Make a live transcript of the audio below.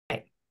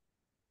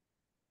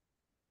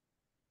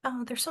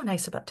Oh, they're so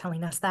nice about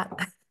telling us that.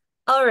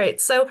 All right,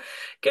 so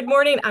good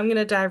morning. I'm going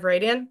to dive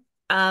right in.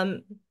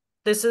 Um,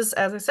 this is,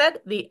 as I said,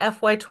 the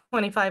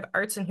FY25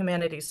 Arts and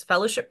Humanities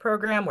Fellowship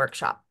Program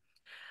workshop.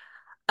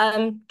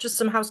 Just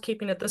some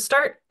housekeeping at the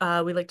start.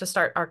 We like to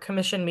start our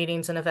commission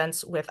meetings and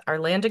events with our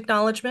land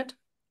acknowledgement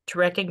to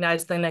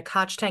recognize the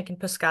Nacotchtank and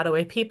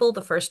Piscataway people,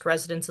 the first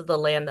residents of the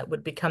land that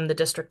would become the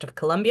District of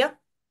Columbia.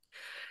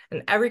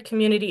 And every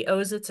community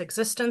owes its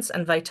existence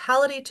and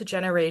vitality to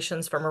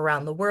generations from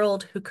around the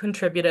world who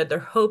contributed their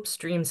hopes,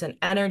 dreams, and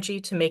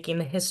energy to making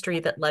the history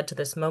that led to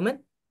this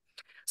moment.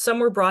 Some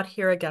were brought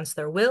here against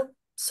their will.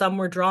 Some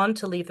were drawn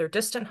to leave their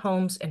distant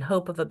homes in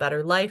hope of a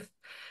better life.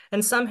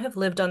 And some have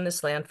lived on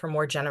this land for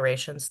more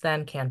generations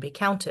than can be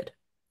counted.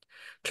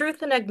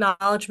 Truth and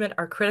acknowledgement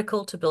are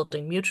critical to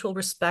building mutual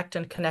respect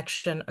and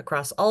connection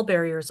across all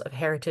barriers of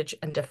heritage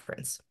and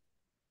difference.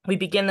 We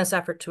begin this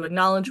effort to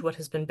acknowledge what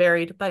has been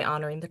buried by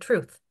honoring the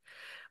truth.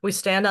 We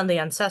stand on the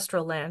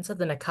ancestral lands of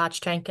the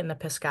Nacotchtank and the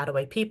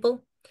Piscataway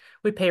people.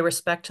 We pay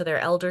respect to their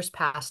elders,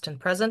 past and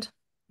present.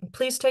 And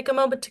please take a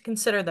moment to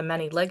consider the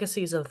many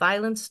legacies of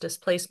violence,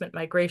 displacement,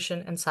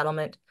 migration, and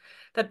settlement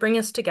that bring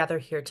us together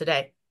here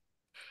today.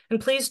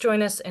 And please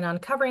join us in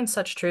uncovering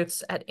such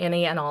truths at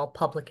any and all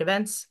public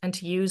events and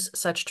to use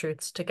such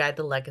truths to guide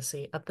the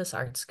legacy of this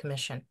Arts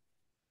Commission.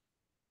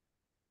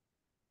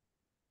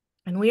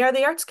 And we are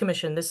the Arts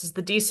Commission. This is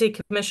the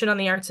DC Commission on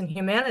the Arts and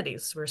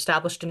Humanities. We're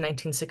established in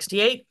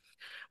 1968.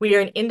 We are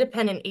an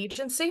independent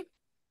agency.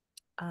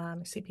 I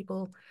see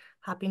people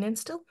hopping in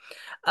still.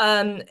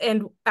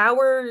 And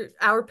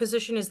our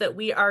position is that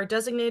we are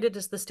designated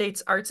as the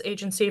state's arts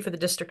agency for the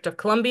District of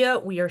Columbia.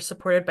 We are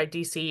supported by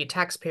DC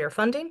taxpayer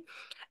funding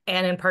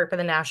and in part by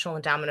the National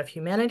Endowment of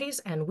Humanities.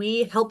 And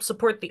we help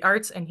support the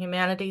arts and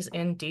humanities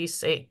in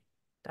DC.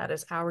 That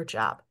is our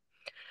job.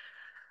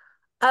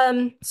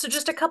 So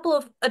just a couple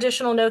of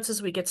additional notes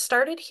as we get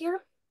started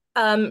here.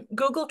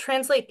 Google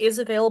Translate is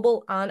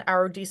available on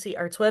our DC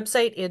Arts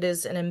website. It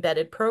is an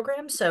embedded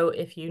program, so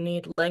if you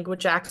need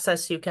language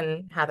access, you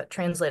can have it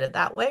translated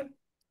that way.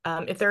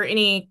 If there are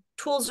any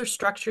tools or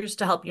structures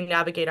to help you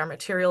navigate our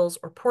materials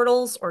or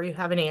portals, or you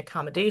have any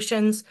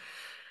accommodations,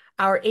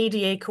 our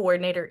ADA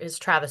coordinator is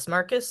Travis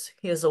Marcus.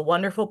 He is a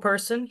wonderful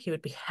person. He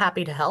would be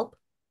happy to help.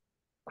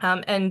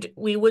 And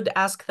we would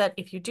ask that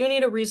if you do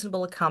need a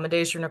reasonable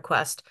accommodation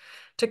request,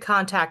 to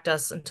contact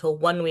us until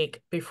 1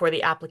 week before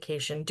the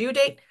application due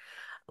date,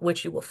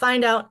 which you will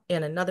find out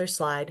in another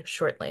slide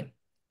shortly.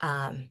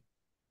 And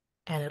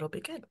it'll be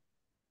good.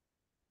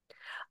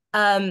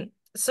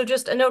 So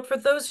just a note for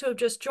those who have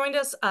just joined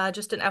us,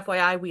 just an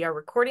FYI, we are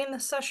recording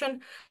this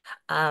session.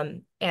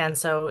 And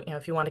so,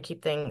 if you want to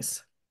keep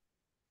things,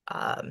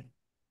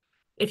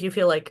 if you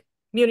feel like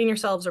muting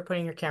yourselves or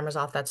putting your cameras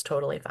off, that's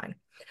totally fine.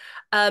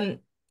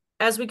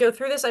 As we go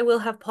through this, I will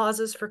have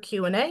pauses for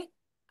Q&A.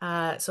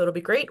 So it'll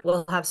be great.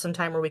 We'll have some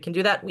time where we can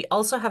do that. We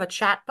also have a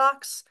chat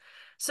box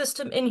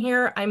system in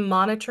here. I'm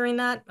monitoring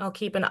that. I'll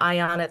keep an eye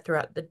on it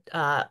throughout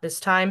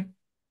this time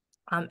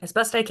as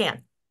best I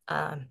can.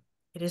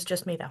 It is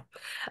just me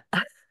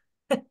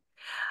though.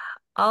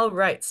 All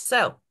right,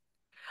 so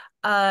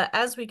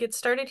as we get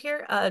started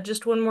here,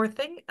 just one more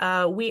thing.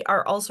 We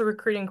are also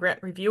recruiting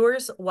grant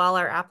reviewers while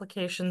our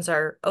applications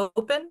are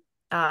open.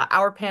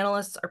 Our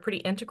panelists are pretty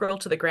integral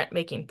to the grant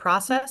making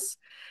process.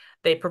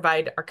 They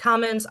provide our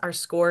comments, our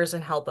scores,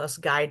 and help us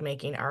guide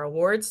making our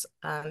awards.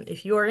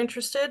 If you are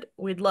interested,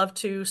 we'd love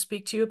to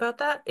speak to you about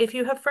that. If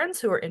you have friends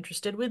who are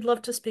interested, we'd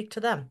love to speak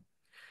to them.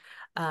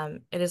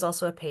 It is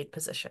also a paid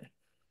position.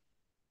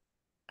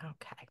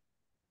 Okay.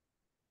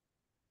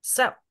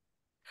 So,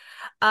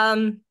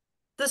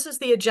 this is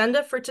the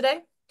agenda for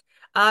today.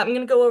 I'm going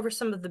to go over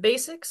some of the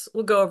basics.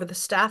 We'll go over the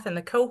staff and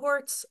the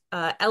cohorts,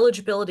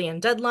 eligibility and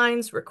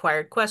deadlines,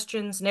 required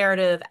questions,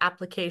 narrative,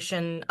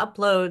 application,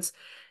 uploads,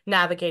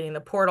 navigating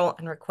the portal,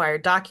 and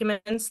required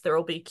documents. There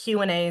will be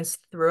Q&As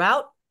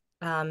throughout.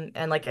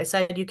 And like I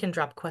said, you can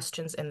drop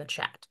questions in the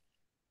chat.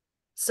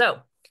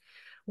 So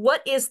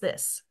what is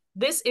this?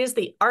 This is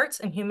the Arts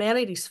and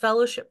Humanities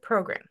Fellowship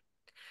Program.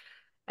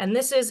 And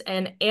this is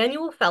an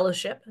annual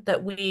fellowship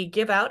that we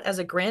give out as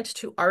a grant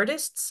to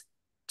artists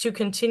to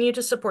continue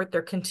to support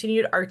their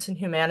continued arts and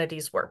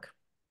humanities work.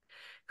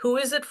 Who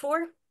is it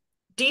for?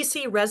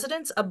 DC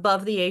residents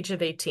above the age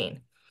of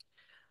 18.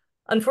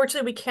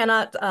 Unfortunately, we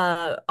cannot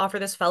offer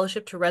this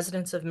fellowship to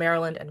residents of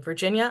Maryland and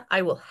Virginia.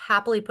 I will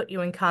happily put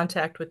you in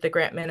contact with the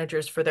grant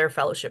managers for their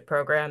fellowship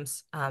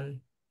programs.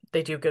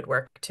 They do good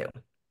work too.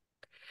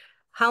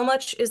 How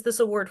much is this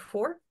award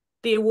for?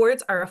 The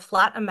awards are a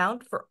flat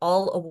amount for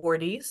all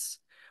awardees.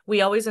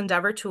 We always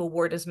endeavor to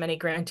award as many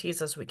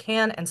grantees as we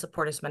can and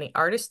support as many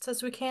artists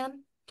as we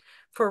can.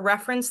 For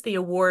reference, the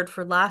award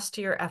for last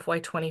year,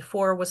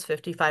 FY24, was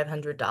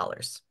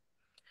 $5,500.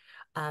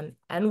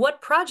 And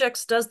what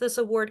projects does this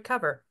award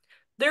cover?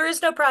 There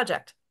is no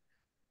project.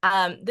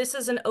 This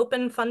is an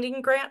open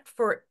funding grant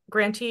for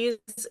grantees.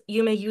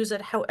 You may use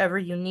it however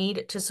you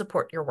need to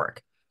support your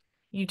work.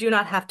 You do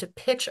not have to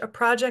pitch a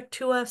project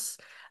to us.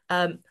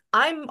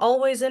 I'm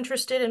always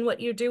interested in what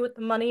you do with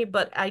the money,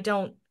 but I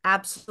don't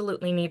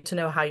absolutely need to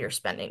know how you're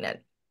spending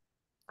it.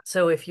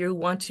 So if you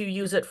want to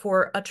use it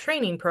for a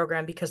training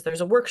program because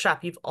there's a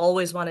workshop you've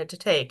always wanted to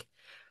take,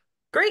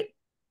 great.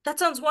 That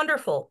sounds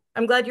wonderful.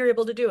 I'm glad you're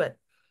able to do it.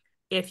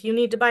 If you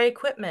need to buy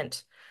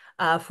equipment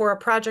for a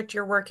project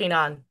you're working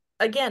on,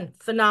 again,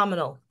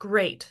 phenomenal,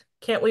 great.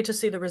 Can't wait to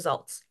see the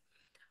results.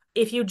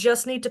 If you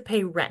just need to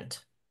pay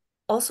rent,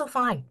 also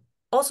fine,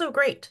 also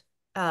great.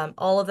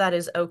 All of that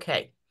is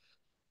okay.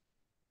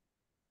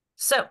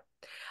 So,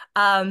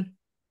 um,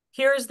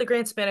 here's the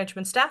grants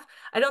management staff.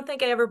 I don't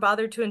think I ever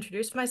bothered to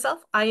introduce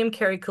myself. I am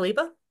Carrie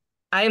Kaliba.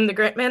 I am the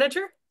grant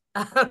manager.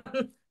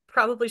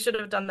 Probably should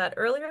have done that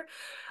earlier.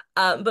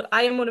 But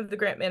I am one of the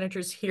grant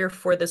managers here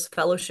for this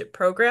fellowship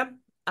program.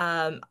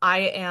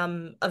 I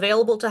am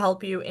available to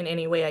help you in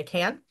any way I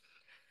can.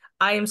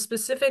 I am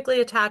specifically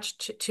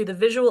attached to the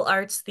visual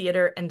arts,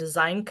 theater, and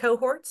design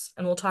cohorts,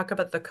 and we'll talk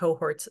about the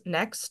cohorts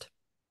next.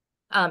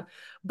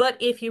 But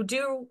if you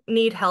do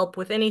need help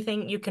with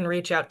anything, you can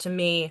reach out to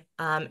me.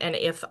 And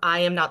if I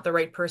am not the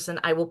right person,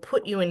 I will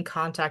put you in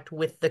contact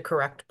with the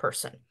correct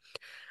person.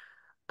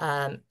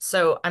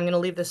 So I'm going to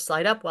leave this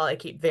slide up while I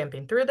keep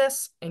vamping through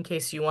this in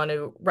case you want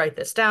to write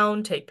this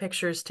down, take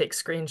pictures, take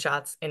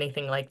screenshots,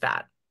 anything like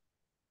that.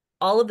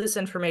 All of this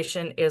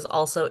information is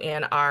also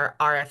in our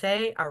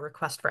RFA, our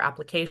request for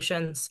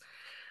applications.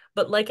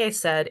 But like I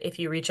said, if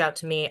you reach out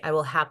to me, I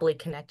will happily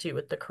connect you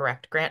with the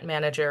correct grant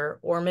manager,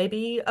 or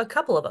maybe a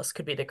couple of us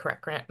could be the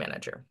correct grant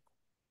manager.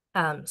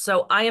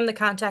 So I am the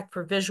contact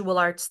for visual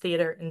arts,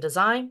 theater, and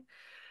design.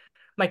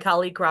 My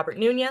colleague, Robert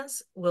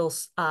Nunez,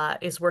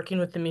 is working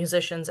with the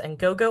musicians and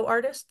go-go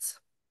artists.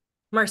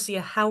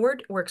 Marcia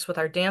Howard works with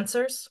our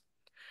dancers.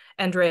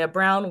 Andrea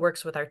Brown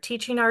works with our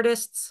teaching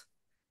artists.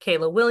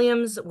 Kayla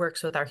Williams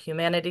works with our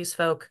humanities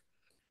folk.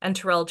 And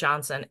Terrell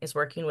Johnson is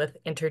working with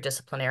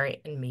interdisciplinary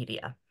and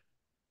media.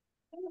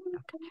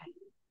 Okay,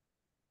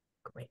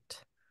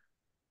 great.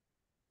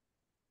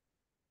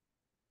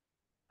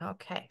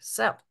 Okay,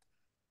 so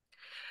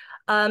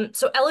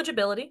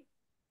eligibility.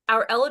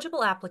 Our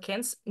eligible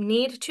applicants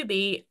need to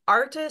be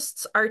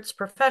artists, arts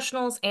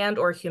professionals,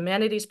 and/or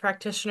humanities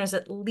practitioners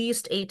at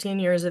least 18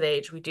 years of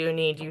age. We do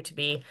need you to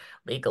be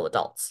legal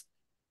adults.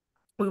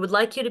 We would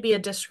like you to be a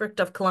District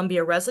of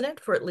Columbia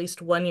resident for at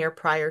least 1 year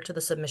prior to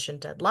the submission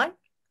deadline,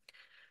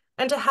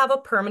 and to have a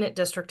permanent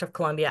District of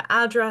Columbia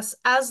address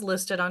as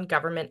listed on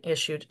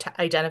government-issued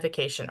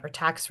identification or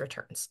tax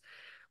returns.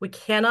 We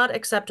cannot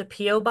accept a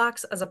P.O.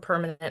 box as a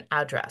permanent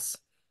address.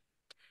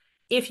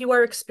 If you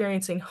are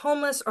experiencing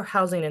homeless or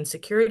housing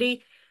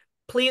insecurity,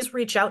 please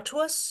reach out to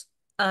us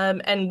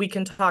and we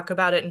can talk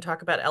about it and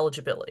talk about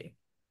eligibility.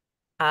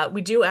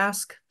 We do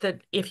ask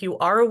that if you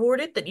are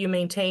awarded, that you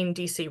maintain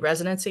DC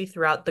residency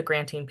throughout the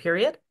granting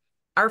period.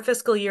 Our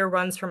fiscal year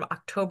runs from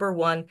October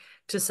 1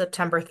 to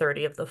September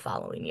 30 of the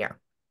following year.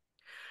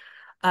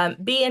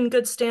 Be in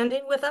good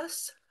standing with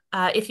us.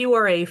 If you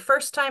are a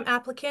first-time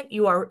applicant,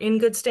 you are in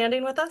good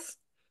standing with us.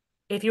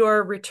 If you are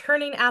a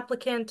returning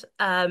applicant,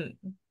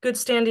 good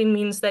standing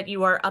means that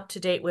you are up to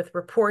date with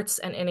reports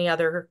and any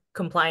other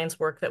compliance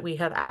work that we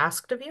have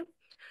asked of you.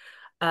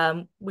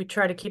 We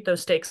try to keep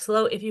those stakes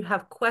low. If you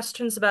have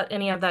questions about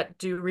any of that,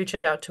 do reach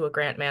out to a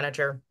grant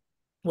manager.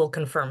 We'll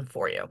confirm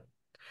for you.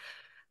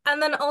 And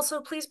then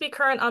also, please be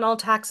current on all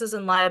taxes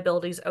and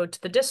liabilities owed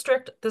to the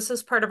district. This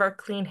is part of our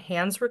clean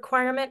hands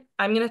requirement.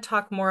 I'm going to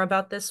talk more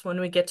about this when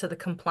we get to the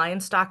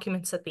compliance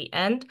documents at the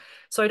end,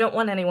 so I don't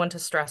want anyone to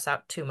stress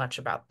out too much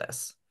about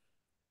this.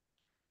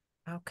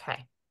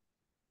 Okay.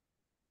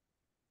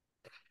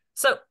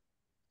 So,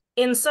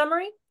 in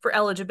summary, for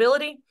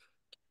eligibility,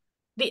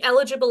 the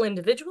eligible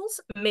individuals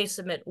may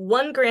submit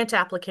one grant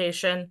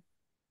application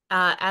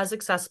as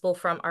accessible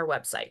from our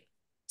website.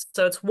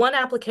 So it's one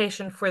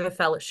application for the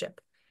fellowship.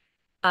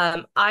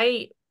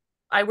 I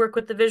work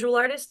with the visual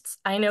artists.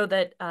 I know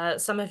that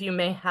some of you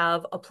may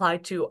have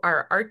applied to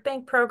our Art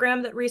Bank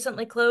program that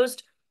recently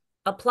closed.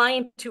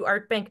 Applying to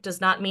Art Bank does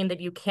not mean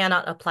that you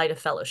cannot apply to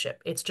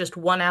fellowship. It's just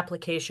one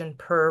application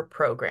per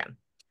program.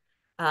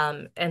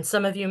 And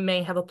some of you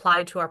may have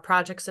applied to our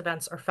projects,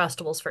 events, or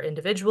festivals for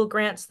individual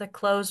grants that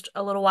closed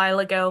a little while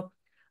ago.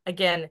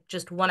 Again,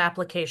 just one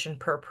application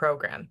per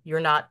program.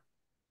 You're not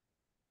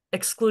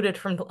excluded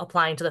from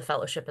applying to the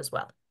fellowship as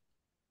well.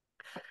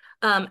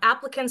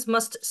 Applicants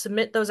must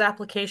submit those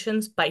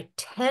applications by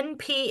 10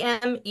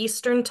 p.m.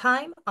 Eastern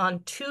Time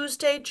on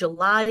Tuesday,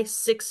 July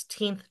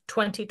 16th,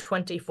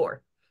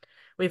 2024.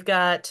 We've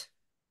got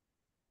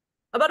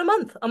about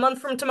a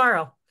month from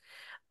tomorrow,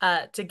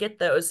 to get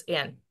those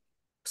in.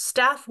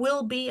 Staff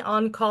will be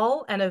on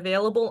call and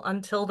available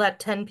until that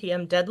 10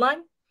 p.m.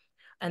 deadline.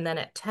 And then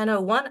at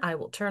 10:01, I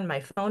will turn my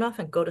phone off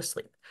and go to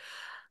sleep.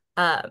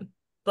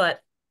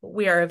 But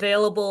we are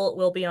available,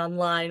 we'll be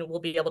online, we'll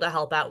be able to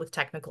help out with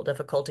technical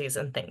difficulties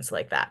and things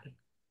like that.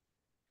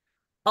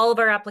 All of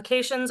our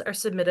applications are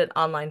submitted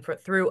online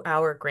through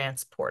our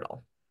grants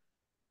portal.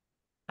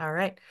 All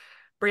right,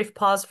 brief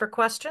pause for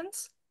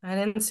questions. I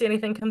didn't see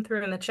anything come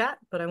through in the chat,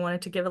 but I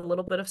wanted to give a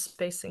little bit of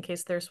space in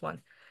case there's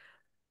one.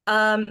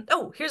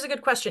 Oh, here's a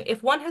good question.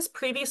 If one has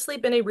previously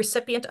been a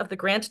recipient of the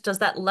grant, does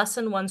that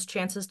lessen one's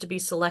chances to be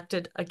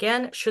selected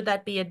again? Should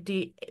that be a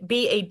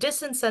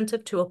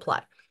disincentive to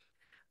apply?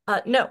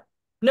 No.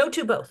 No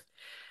to both.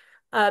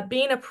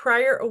 Being a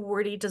prior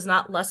awardee does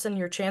not lessen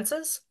your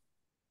chances,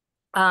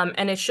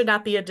 and it should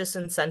not be a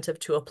disincentive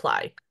to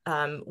apply.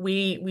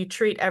 We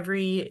treat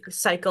every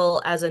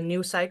cycle as a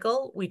new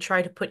cycle. We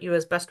try to put you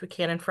as best we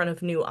can in front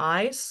of new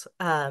eyes.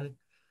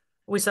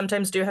 We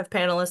sometimes do have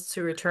panelists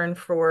who return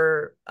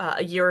for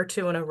a year or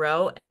two in a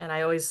row, and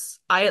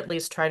I at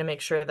least try to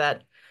make sure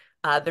that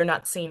they're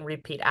not seeing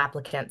repeat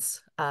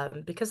applicants,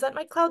 because that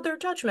might cloud their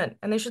judgment,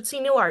 and they should see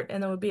new art,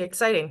 and that would be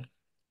exciting.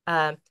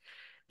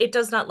 It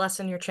does not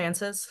lessen your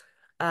chances,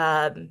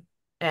 and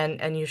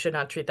you should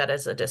not treat that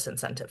as a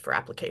disincentive for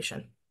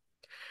application.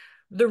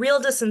 The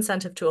real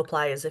disincentive to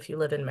apply is if you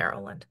live in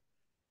Maryland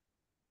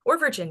or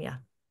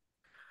Virginia.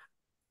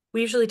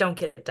 We usually don't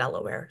get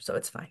Delaware, so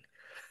it's fine.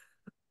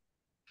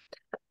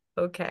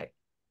 Okay,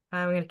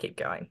 I'm going to keep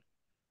going.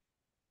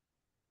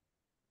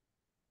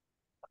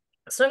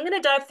 So I'm going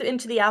to dive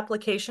into the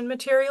application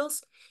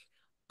materials.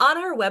 On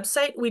our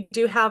website, we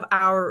do have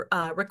our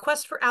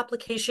request for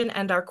application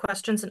and our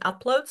questions and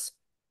uploads.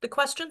 The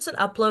questions and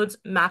uploads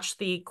match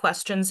the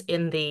questions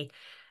in the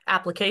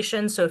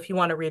application. So if you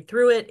want to read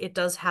through it, it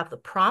does have the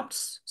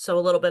prompts. So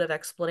a little bit of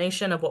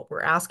explanation of what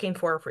we're asking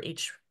for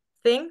each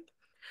thing.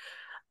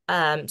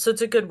 So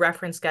it's a good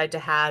reference guide to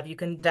have. You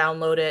can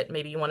download it.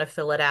 Maybe you want to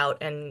fill it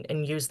out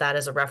and use that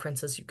as a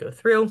reference as you go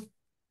through.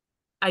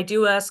 I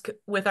do ask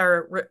with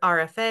our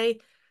RFA,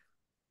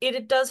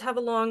 it does have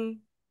a long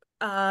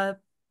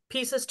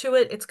pieces to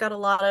it. It's got a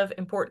lot of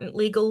important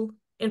legal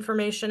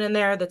information in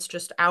there that's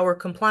just our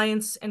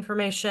compliance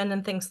information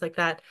and things like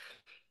that.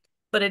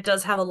 But it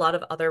does have a lot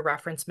of other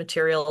reference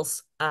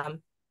materials.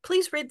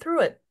 Please read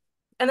through it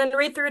and then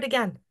read through it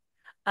again.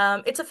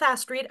 It's a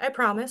fast read, I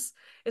promise,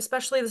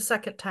 especially the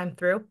second time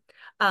through.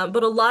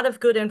 But a lot of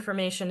good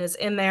information is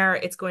in there.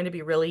 It's going to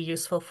be really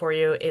useful for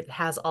you. It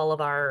has all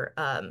of our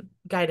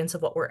guidance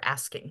of what we're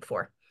asking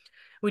for.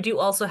 We do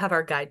also have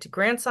our guide to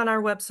grants on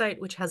our website,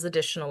 which has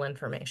additional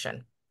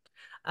information.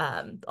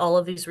 All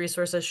of these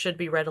resources should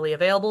be readily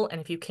available, and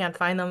if you can't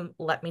find them,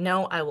 let me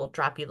know. I will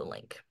drop you the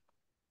link.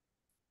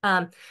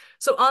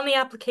 So on the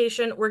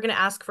application, we're going to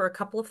ask for a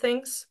couple of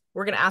things.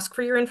 We're going to ask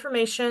for your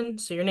information,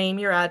 so your name,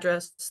 your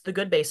address, the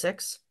good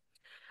basics.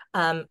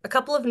 A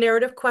couple of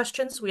narrative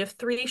questions. We have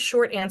 3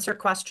 short answer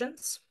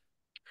questions.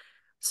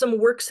 Some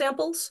work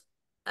samples.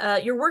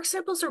 Your work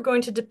samples are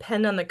going to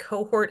depend on the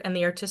cohort and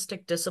the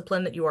artistic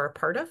discipline that you are a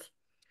part of.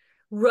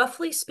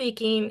 Roughly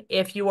speaking,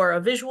 if you are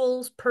a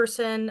visuals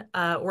person,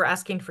 we're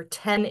asking for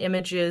 10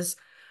 images.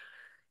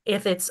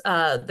 If it's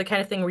the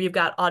kind of thing where you've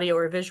got audio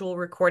or visual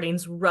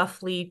recordings,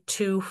 roughly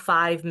 2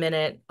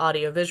 5-minute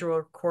audio visual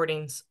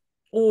recordings,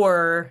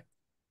 or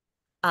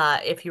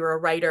if you're a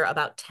writer,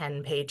 about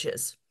 10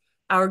 pages.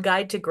 Our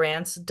guide to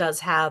grants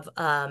does have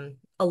a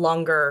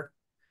longer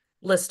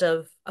list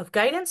of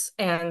guidance,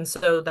 and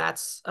so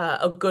that's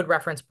a good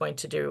reference point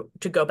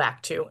to go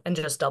back to and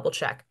just double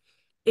check.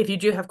 If you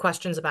do have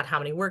questions about how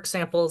many work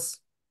samples,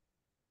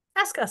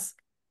 ask us.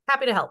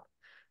 Happy to help.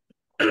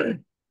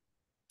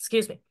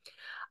 Excuse me.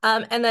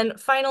 And then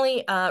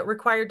finally,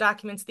 required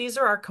documents. These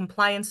are our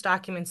compliance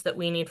documents that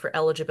we need for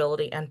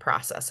eligibility and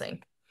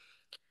processing.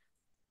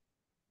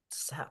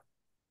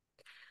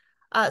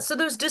 So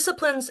those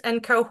disciplines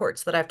and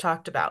cohorts that I've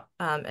talked about,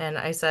 and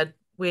I said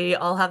we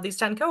all have these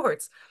 10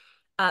 cohorts.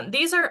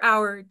 These are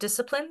our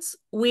disciplines.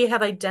 We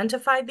have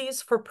identified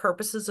these for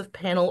purposes of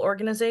panel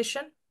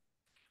organization.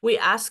 We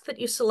ask that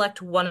you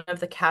select one of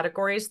the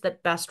categories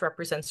that best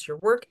represents your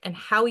work and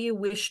how you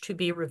wish to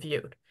be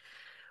reviewed.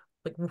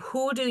 Like,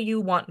 who do you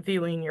want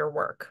viewing your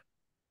work?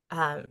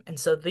 And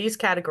so these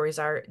categories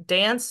are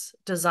dance,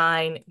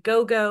 design,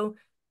 go-go,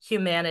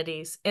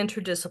 humanities,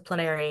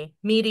 interdisciplinary,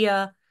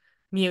 media,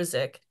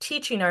 music,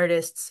 teaching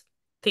artists,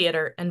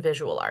 theater, and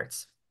visual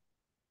arts.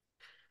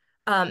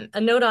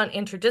 A note on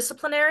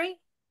interdisciplinary,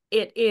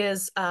 it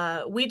is,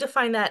 we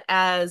define that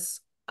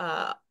as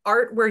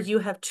art where you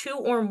have 2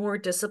 or more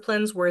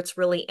disciplines where it's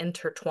really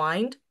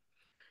intertwined.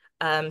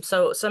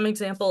 So some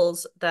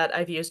examples that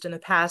I've used in the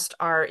past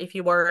are if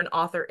you are an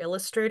author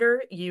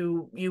illustrator,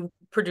 you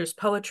produce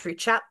poetry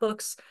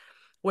chapbooks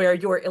where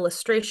your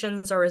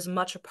illustrations are as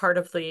much a part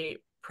of the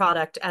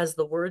product as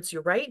the words you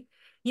write.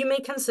 You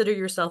may consider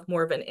yourself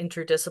more of an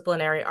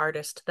interdisciplinary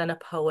artist than a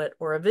poet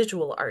or a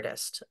visual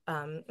artist,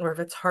 or if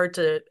it's hard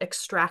to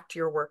extract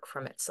your work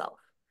from itself.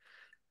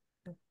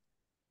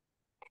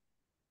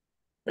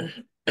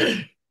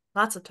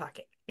 Lots of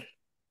talking.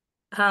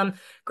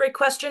 Great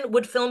question.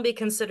 Would film be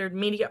considered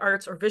media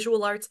arts or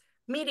visual arts?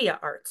 Media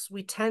arts.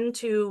 We tend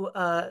to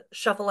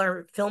shuffle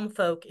our film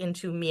folk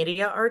into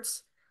media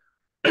arts.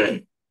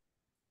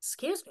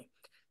 Excuse me.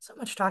 So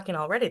much talking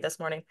already this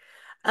morning.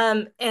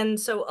 And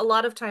so a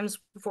lot of times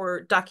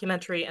for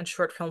documentary and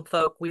short film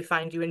folk, we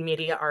find you in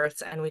media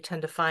arts, and we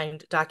tend to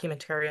find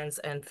documentarians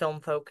and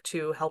film folk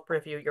to help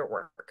review your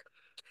work.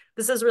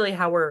 This is really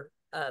how we're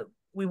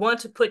we want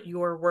to put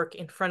your work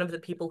in front of the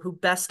people who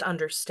best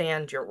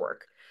understand your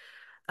work.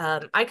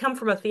 I come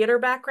from a theater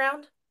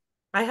background.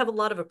 I have a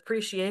lot of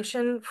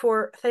appreciation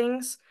for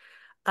things,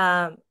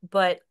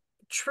 but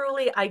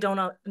truly I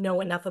don't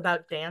know enough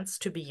about dance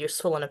to be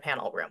useful in a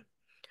panel room.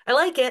 I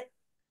like it.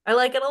 I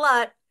like it a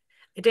lot.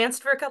 I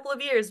danced for a couple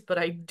of years, but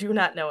I do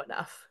not know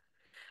enough.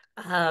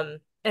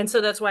 And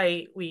so that's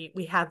why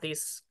we have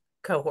these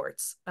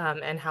cohorts,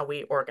 and how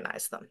we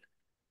organize them.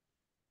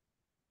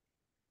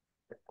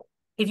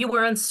 If you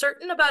were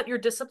uncertain about your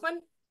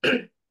discipline,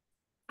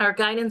 our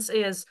guidance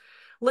is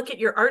look at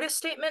your artist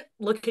statement,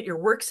 look at your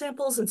work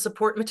samples and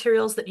support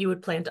materials that you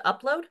would plan to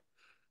upload.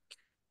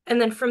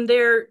 And then from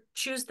there,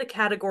 choose the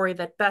category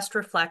that best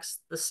reflects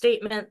the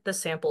statement, the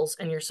samples,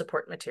 and your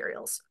support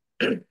materials.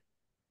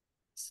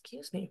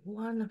 Excuse me,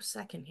 1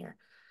 second here.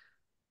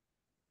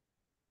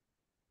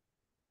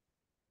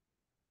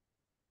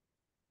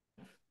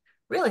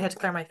 Really had to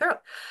clear my throat.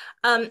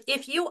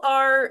 If you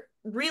are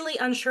really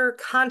unsure,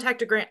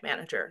 contact a grant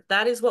manager.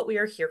 That is what we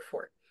are here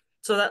for.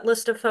 So that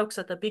list of folks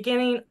at the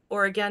beginning,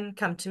 or again,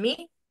 come to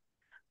me.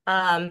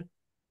 I'm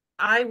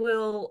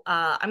going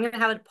to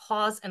have it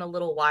pause in a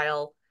little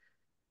while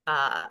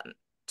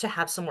to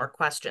have some more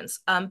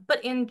questions.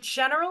 But in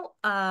general,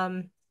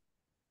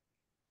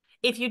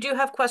 if you do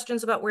have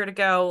questions about where to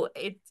go,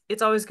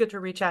 it's always good to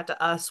reach out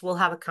to us. We'll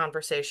have a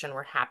conversation.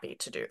 We're happy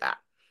to do that.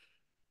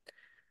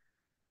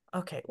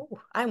 Okay. Ooh,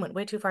 I went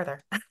way too far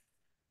there.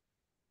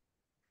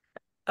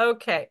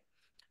 Okay.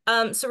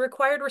 So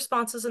required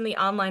responses in the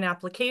online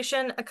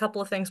application, a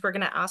couple of things we're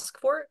going to ask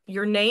for.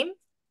 Your name.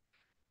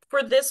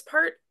 For this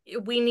part,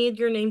 we need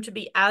your name to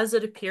be as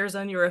it appears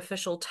on your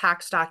official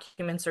tax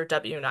documents or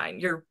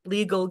W-9, your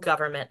legal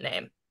government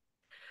name.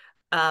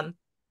 The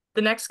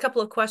next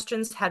couple of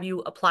questions, have you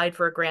applied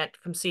for a grant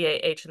from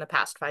CAH in the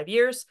past 5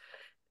 years?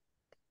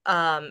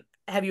 Have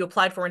you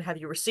applied for and have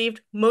you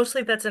received?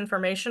 Mostly that's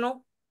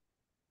informational.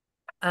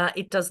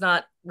 It does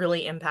not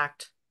really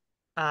impact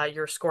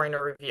your scoring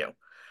or review.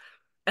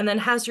 And then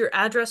has your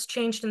address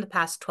changed in the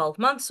past 12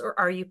 months, or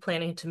are you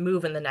planning to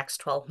move in the next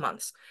 12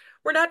 months?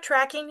 We're not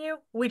tracking you.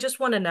 We just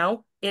want to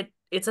know.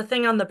 It's a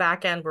thing on the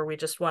back end where we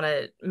just want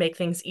to make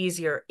things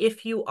easier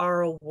if you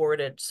are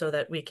awarded so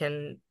that we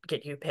can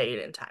get you paid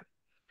in time.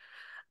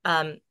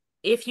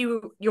 If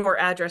your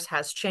address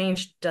has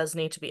changed, does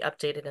need to be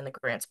updated in the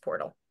grants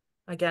portal.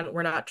 Again,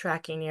 we're not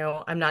tracking you.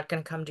 I'm not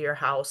going to come to your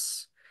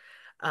house.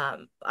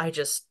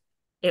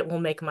 It will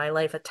make my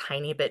life a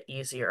tiny bit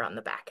easier on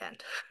the back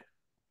end.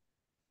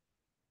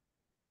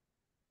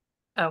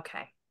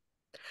 Okay.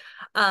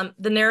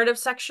 The narrative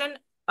section,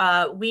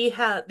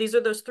 these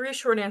are those 3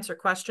 short answer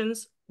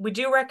questions. We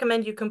do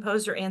recommend you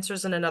compose your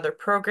answers in another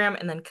program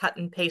and then cut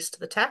and paste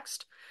the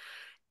text.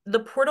 The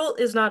portal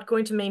is not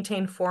going to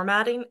maintain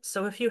formatting,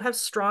 so if you have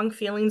strong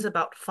feelings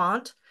about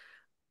font,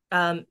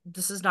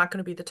 this is not going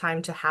to be the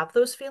time to have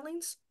those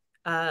feelings.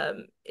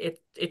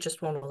 It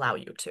just won't allow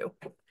you to.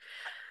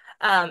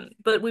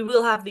 But we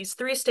will have these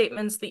 3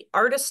 statements: the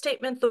artist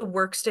statement, the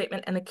work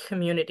statement, and the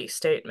community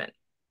statement.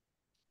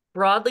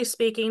 Broadly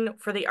speaking,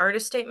 for the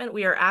artist statement,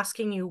 we are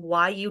asking you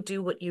why you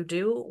do what you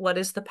do. What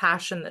is the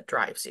passion that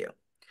drives you?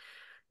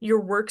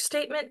 Your work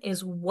statement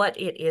is what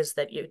it is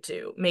that you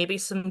do. Maybe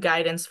some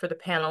guidance for the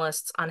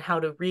panelists on how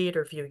to read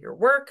or view your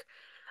work,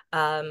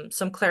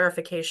 some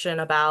clarification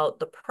about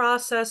the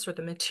process or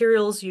the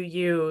materials you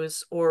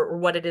use, or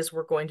what it is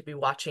we're going to be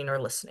watching or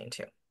listening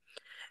to.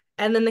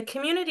 And then the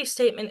community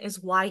statement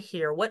is why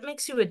here? What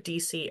makes you a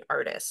DC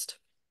artist?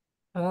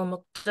 Well,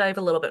 we'll dive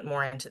a little bit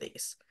more into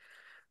these.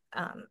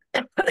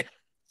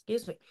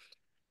 Excuse me.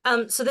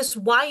 So this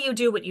why you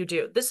do what you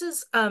do. This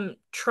is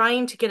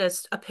trying to get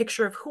us a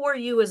picture of who are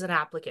you as an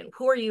applicant?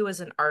 Who are you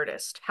as an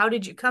artist? How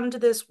did you come to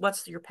this?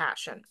 What's your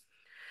passion?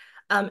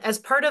 As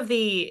part of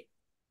the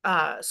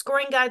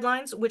scoring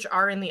guidelines, which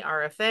are in the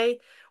RFA,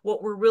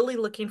 what we're really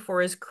looking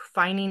for is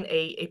finding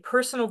a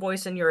personal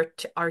voice in your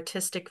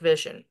artistic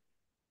vision.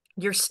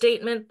 Your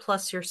statement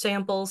plus your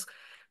samples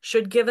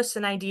should give us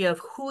an idea of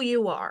who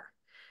you are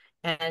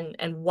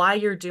and why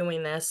you're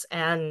doing this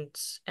and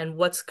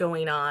what's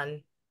going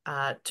on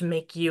to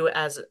make you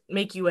as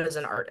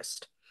an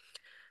artist.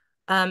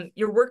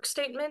 Your work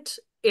statement,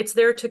 it's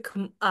there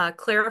to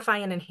clarify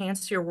and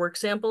enhance your work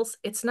samples.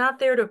 It's not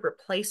there to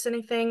replace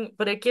anything,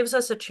 but it gives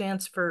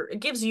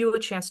you a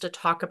chance to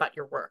talk about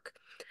your work.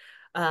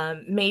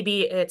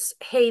 Maybe it's,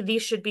 hey,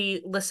 these should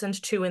be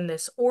listened to in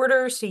this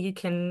order so you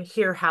can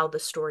hear how the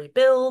story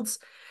builds.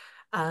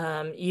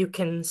 You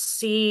can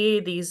see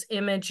these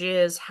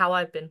images, how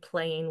I've been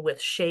playing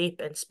with shape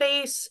and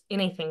space,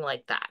 anything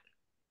like that.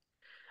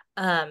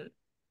 And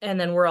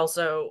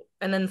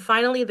then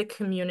finally, the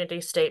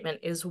community statement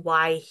is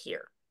why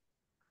here?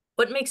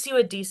 What makes you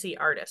a DC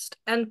artist?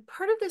 And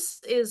part of this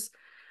is,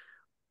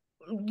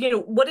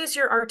 what is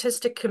your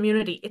artistic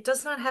community? It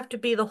does not have to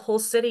be the whole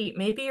city.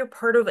 Maybe you're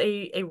part of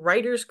a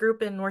writers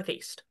group in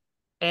Northeast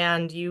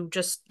and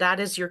that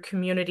is your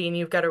community and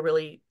you've got a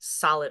really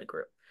solid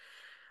group.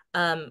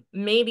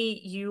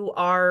 Maybe you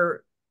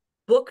are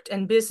booked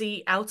and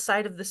busy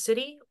outside of the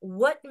city,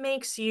 what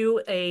makes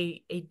you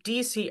a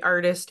DC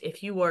artist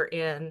if you are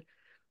in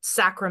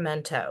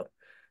Sacramento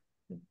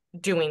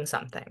doing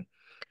something?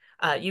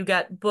 You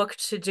got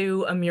booked to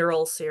do a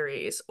mural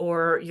series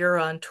or you're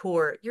on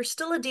tour. You're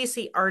still a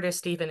DC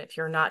artist even if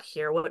you're not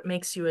here. What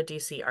makes you a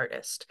DC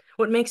artist?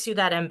 What makes you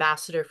that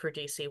ambassador for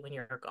DC when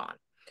you're gone?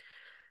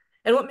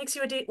 And what makes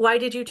you why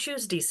did you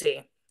choose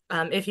DC?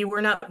 If you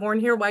were not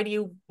born here, why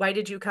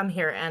did you come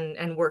here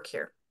and work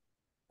here?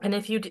 And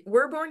if you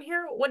were born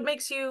here, what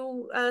makes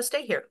you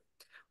stay here?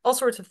 All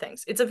sorts of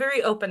things. It's a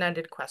very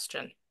open-ended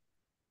question,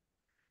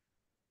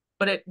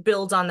 but it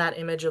builds on that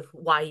image of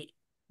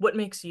what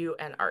makes you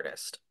an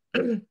artist.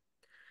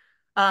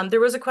 There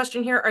was a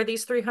question here, are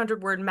these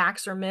 300 word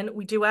max or min?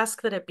 We do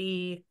ask that it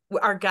be,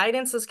 our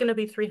guidance is going to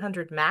be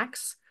 300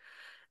 max.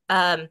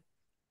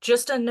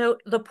 Just a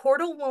note, the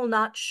portal will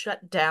not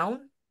shut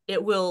down.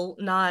 It will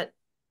not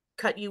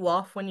cut you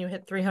off when you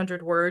hit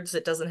 300 words.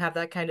 It doesn't have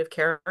that kind of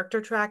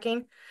character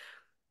tracking.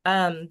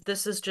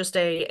 This is just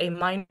a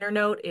minor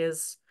note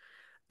is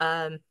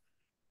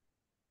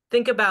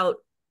think about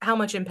how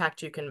much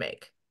impact you can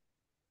make.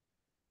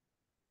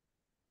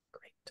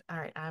 Great. All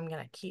right, I'm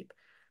gonna keep.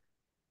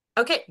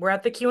 Okay, we're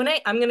at the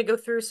Q&A. I'm gonna go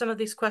through some of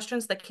these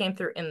questions that came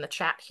through in the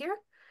chat here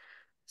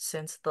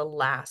since the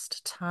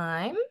last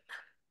time.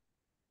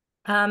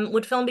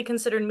 Would film be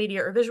considered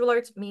media or visual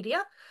arts?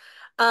 Media.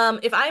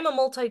 If I'm a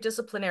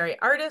multidisciplinary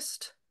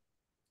artist,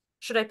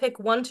 should I pick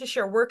one to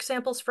share work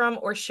samples from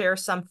or share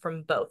some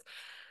from both?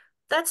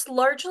 That's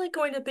largely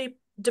going to be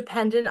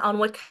dependent on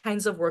what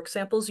kinds of work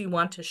samples you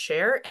want to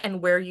share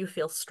and where you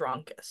feel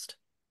strongest.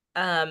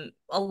 A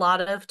lot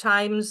of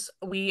times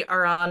we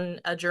are on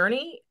a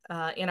journey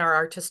in our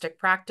artistic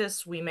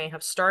practice. We may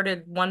have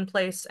started one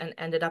place and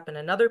ended up in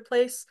another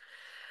place.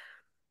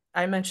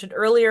 I mentioned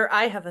earlier,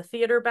 I have a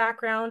theater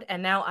background,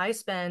 and now I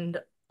spend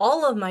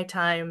all of my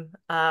time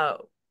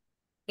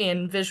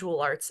in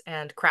visual arts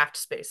and craft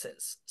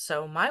spaces.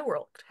 So my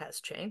world has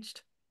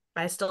changed.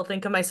 I still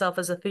think of myself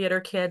as a theater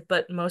kid,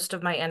 but most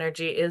of my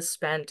energy is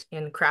spent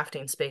in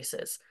crafting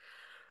spaces.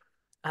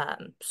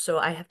 So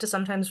I have to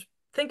sometimes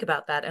think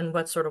about that and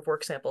what sort of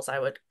work samples I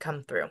would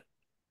come through.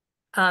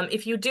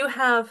 If you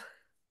are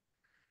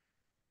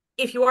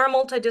a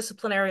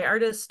multidisciplinary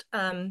artist,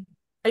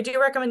 I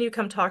do recommend you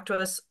come talk to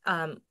us.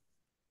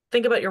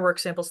 Think about your work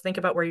samples, think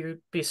about where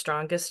you'd be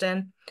strongest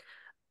in.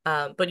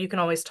 But you can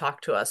always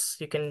talk to us.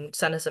 You can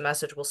send us a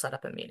message, we'll set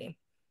up a meeting.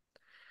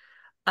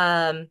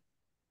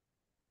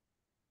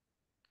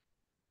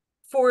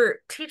 For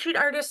teaching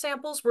artist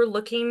samples, we're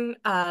looking,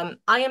 I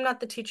am not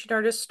the teaching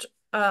artist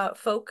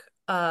folk.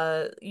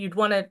 You'd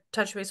want to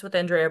touch base with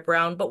Andrea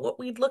Brown, but what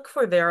we'd look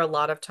for there a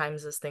lot of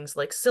times is things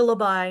like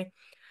syllabi,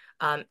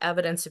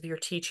 evidence of your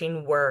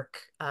teaching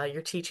work,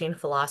 your teaching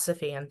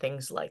philosophy, and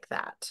things like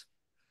that.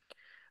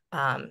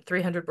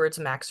 300 words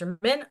max or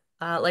min.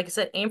 Like I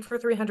said, aim for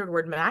 300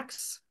 word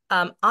max.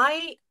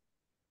 I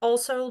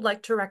also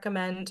like to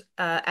recommend,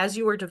 as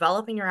you are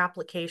developing your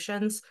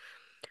applications,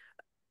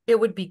 it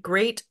would be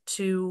great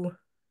to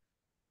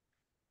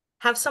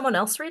have someone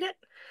else read it.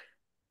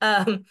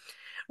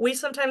 We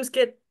sometimes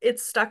get it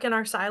stuck in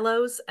our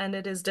silos, and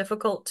it is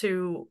difficult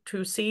to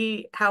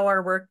see how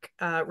our work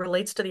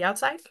relates to the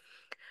outside.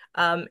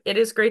 It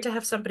is great to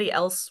have somebody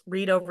else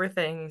read over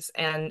things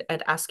and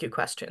ask you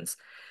questions.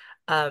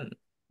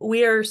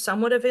 We are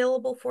somewhat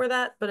available for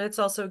that, but it's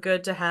also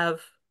good to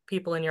have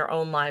people in your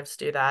own lives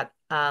do that.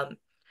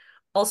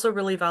 Also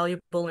really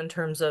valuable in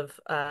terms of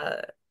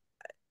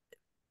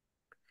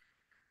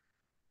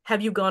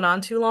have you gone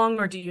on too long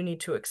or do you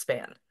need to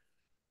expand?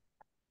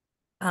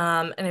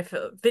 And if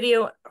a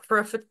video for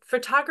a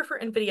photographer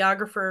and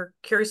videographer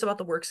curious about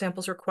the work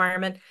samples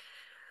requirement,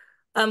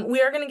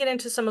 we are going to get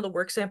into some of the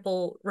work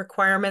sample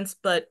requirements,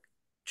 but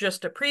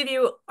just a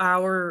preview,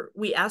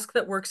 we ask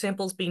that work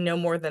samples be no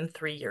more than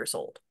 3 years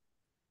old.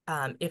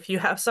 If you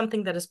have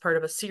something that is part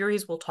of a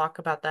series, we'll talk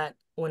about that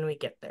when we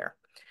get there.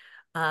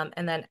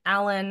 And then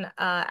Alan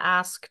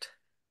asked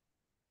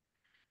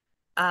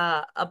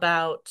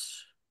about,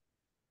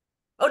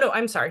 oh no,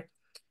 I'm sorry.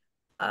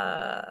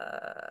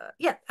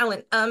 Yeah,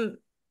 Alan,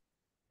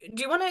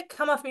 do you want to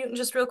come off mute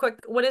just real quick?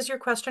 What is your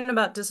question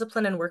about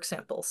discipline and work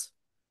samples?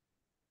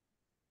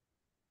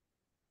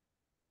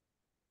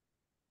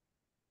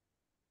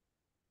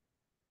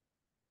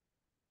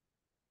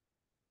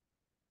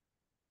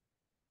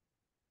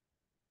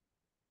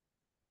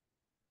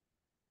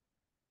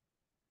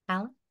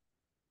 Alan?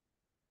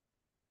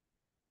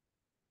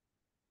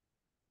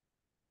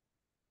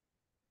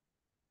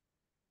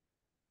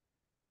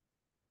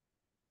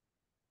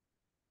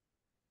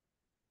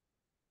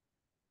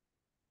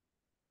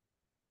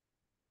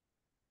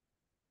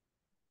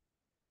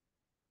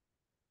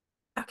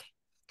 Okay.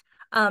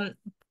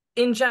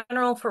 In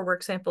general for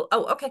work sample,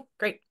 oh, okay,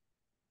 great.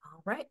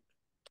 All right.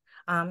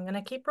 I'm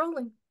gonna keep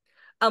rolling.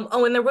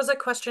 Oh, and there was a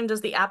question,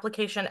 does the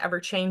application ever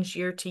change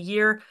year to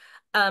year?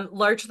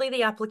 Largely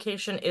the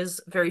application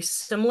is very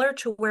similar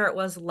to where it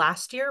was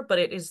last year, but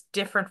it is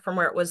different from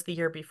where it was the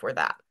year before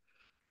that.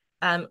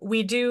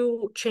 We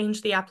do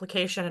change the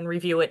application and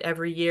review it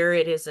every year.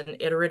 It is an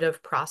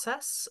iterative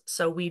process,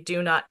 so we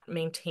do not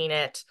maintain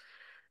it.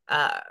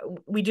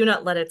 We do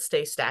not let it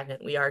stay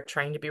stagnant. We are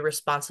trying to be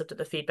responsive to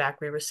the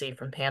feedback we receive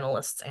from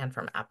panelists and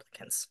from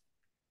applicants.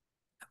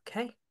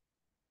 Okay,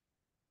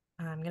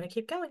 I'm going to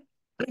keep going.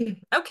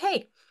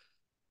 Okay,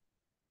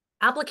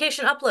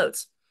 application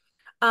uploads.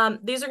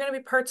 These are going to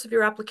be parts of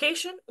your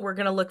application. We're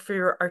going to look for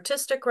your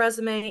artistic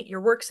resume,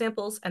 your work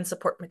samples, and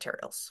support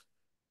materials.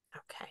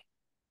 Okay.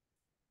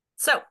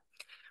 So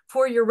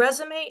for your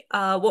resume,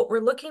 what we're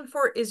looking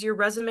for is your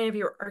resume of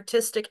your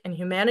artistic and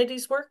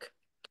humanities work.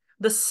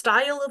 The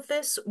style of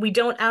this, we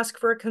don't ask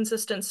for a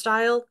consistent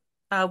style.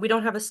 We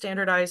don't have a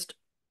standardized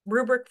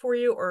rubric for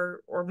you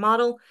or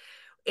model.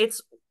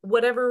 It's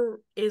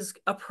whatever is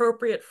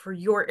appropriate for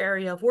your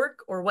area of work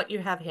or what you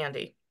have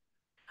handy.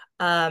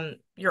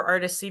 Your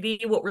artist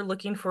CV, what we're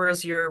looking for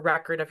is your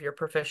record of your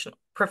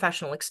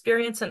professional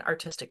experience and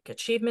artistic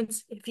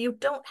achievements. If you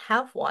don't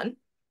have one,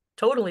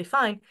 totally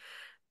fine.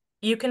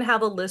 You can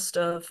have a list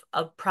of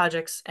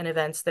projects and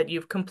events that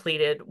you've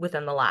completed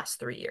within the last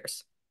 3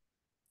 years.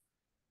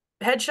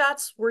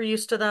 Headshots, we're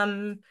used to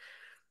them.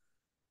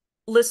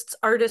 Lists,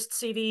 artist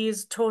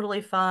CVs,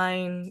 totally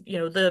fine. You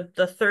know,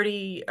 the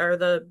 30 or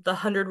the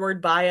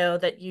 100-word bio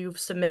that you've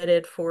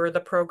submitted for the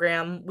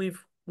program,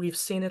 we've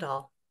seen it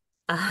all.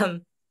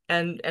 And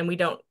we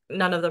don't,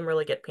 none of them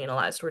really get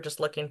penalized. We're just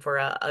looking for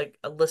a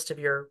list of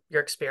your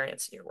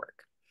experience and your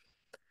work.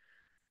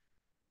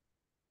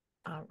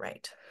 All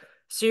right.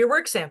 So your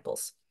work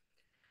samples.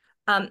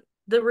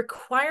 The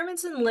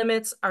requirements and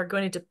limits are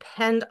going to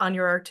depend on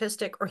your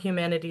artistic or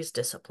humanities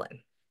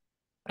discipline.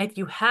 If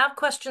you have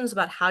questions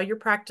about how your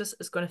practice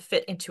is going to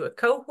fit into a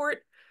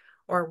cohort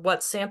or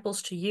what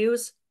samples to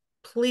use,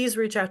 please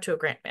reach out to a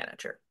grant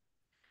manager.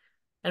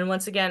 And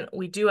once again,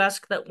 we do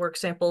ask that work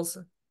samples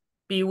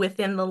be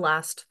within the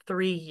last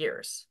 3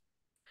 years.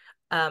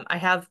 I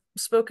have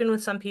spoken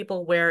with some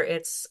people where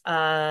it's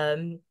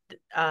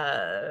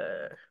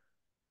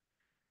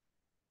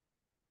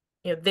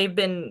you know, they've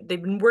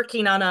been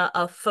working on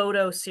a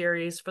photo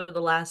series for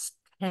the last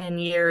 10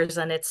 years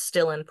and it's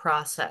still in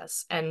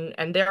process.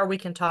 And there we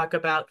can talk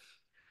about,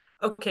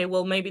 okay,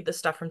 well, maybe the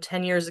stuff from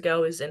 10 years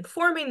ago is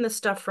informing the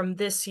stuff from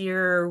this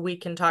year. We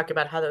can talk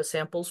about how those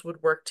samples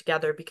would work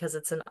together because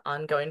it's an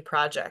ongoing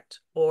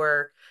project.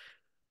 Or,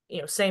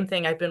 you know, same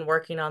thing, I've been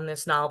working on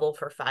this novel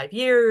for 5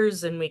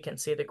 years and we can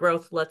see the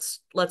growth.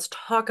 Let's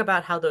talk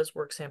about how those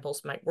work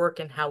samples might work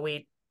and how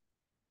we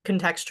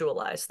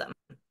contextualize them.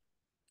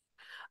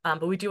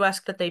 But we do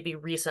ask that they be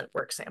recent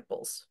work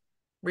samples,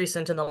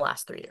 recent in the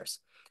last 3 years.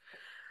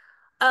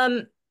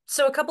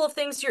 So a couple of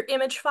things, your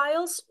image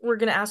files, we're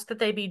going to ask that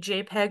they be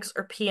JPEGs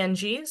or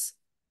PNGs.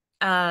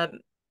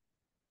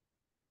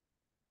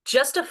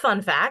 Just a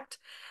fun fact,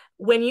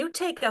 when you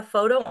take a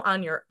photo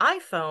on your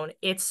iPhone,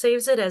 it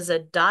saves it as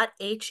a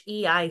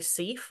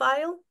 .heic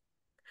file,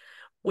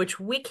 which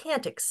we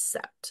can't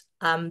accept.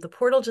 The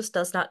portal just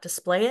does not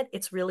display it.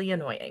 It's really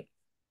annoying.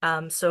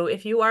 So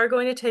if you are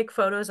going to take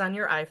photos on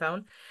your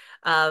iPhone,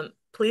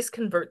 please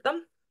convert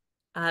them.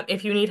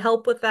 If you need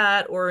help with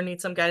that or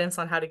need some guidance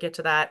on how to get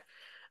to that,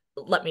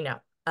 let me know.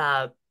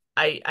 I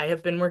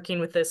have been working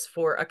with this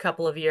for a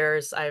couple of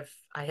years. I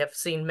have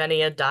seen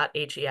many a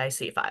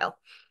 .heic file.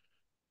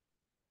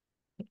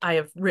 I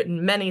have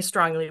written many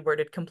strongly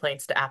worded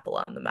complaints to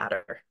Apple on the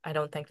matter. I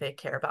don't think they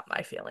care about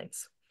my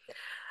feelings.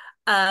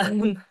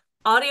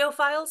 Audio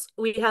files,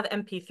 we have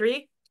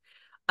MP3.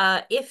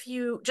 If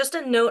you, just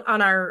a note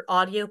on our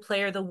audio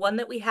player, the one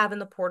that we have in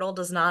the portal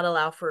does not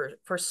allow for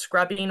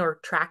scrubbing or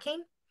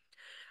tracking.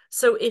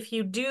 So if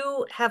you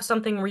do have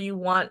something where you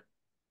want,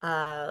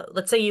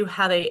 let's say you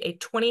have a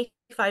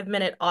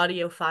 25-minute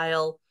audio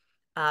file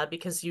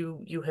because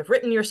you have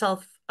written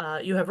yourself,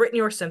 you have written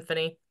your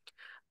symphony,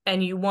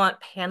 and you want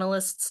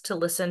panelists to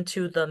listen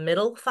to the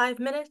middle 5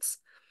 minutes,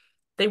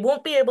 they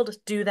won't be able to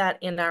do that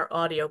in our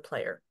audio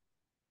player.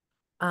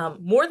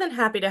 More than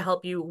happy to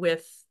help you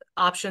with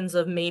options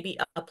of maybe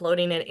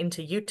uploading it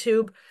into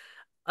YouTube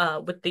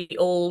with the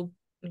old,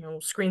 you know,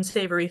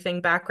 screensavery thing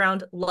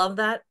background. Love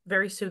that.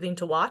 Very soothing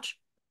to watch.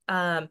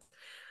 But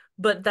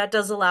that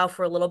does allow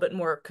for a little bit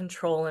more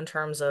control in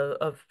terms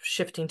of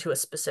shifting to a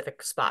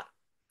specific spot.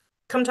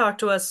 Come talk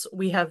to us.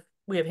 We have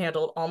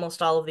handled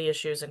almost all of the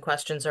issues and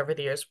questions over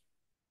the years.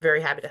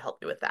 Very happy to help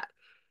you with that.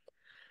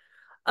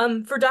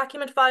 For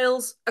document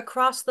files,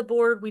 across the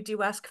board, we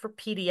do ask for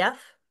PDF.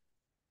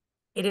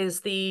 It is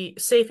the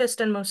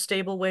safest and most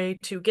stable way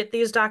to get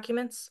these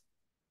documents.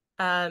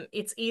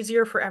 It's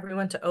easier for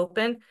everyone to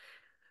open.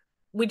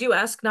 We do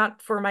ask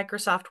not for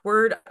Microsoft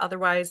Word,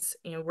 otherwise,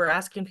 you know, we're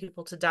asking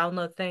people to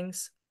download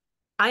things.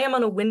 I am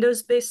on a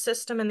Windows-based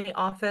system in the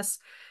office.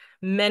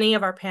 Many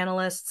of our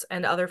panelists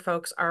and other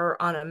folks are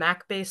on a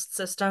Mac-based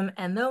system,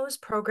 and those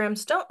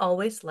programs don't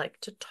always like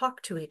to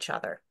talk to each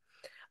other.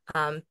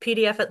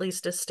 PDF at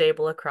least is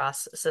stable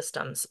across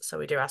systems, so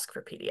we do ask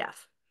for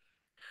PDF.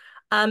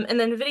 And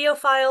then video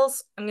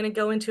files, I'm going to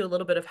go into a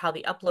little bit of how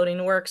the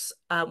uploading works.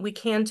 We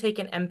can take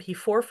an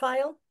MP4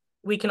 file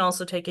We can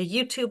also take a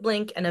YouTube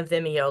link and a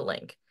Vimeo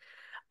link.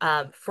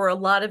 For a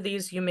lot of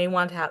these, you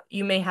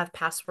may have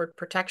password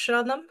protection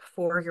on them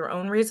for your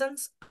own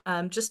reasons.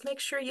 Just make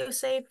sure you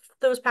save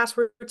those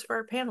passwords for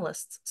our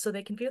panelists so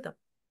they can view them.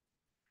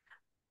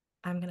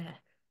 And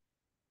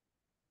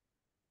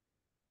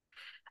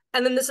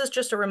then this is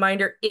just a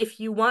reminder, if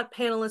you want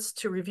panelists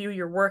to review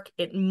your work,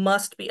 it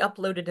must be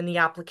uploaded in the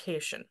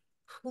application.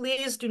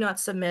 Please do not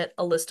submit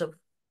a list of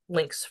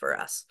links for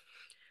us.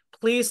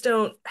 Please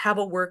don't have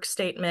a work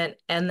statement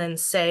and then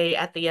say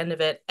at the end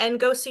of it, and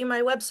go see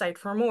my website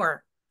for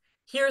more.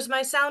 Here's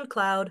my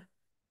SoundCloud.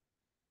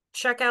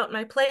 Check out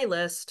my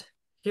playlist.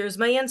 Here's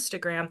my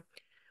Instagram.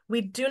 We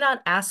do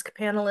not ask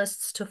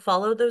panelists to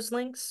follow those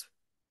links.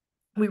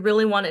 We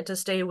really want it to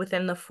stay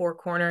within the four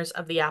corners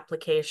of the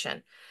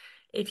application.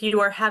 If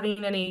you are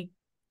having any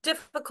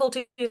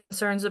difficulty,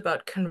 concerns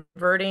about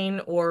converting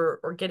or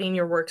getting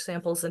your work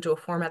samples into a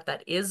format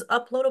that is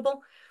uploadable,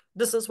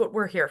 this is what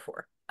we're here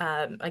for.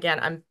 Again,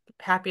 I'm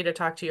happy to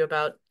talk to you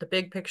about the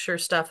big picture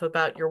stuff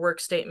about your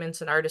work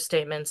statements and artist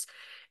statements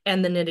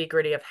and the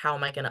nitty-gritty of how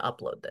am I going to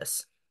upload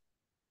this.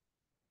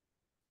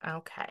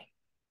 Okay.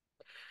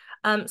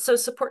 So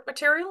support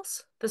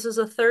materials, this is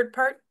a third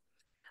part.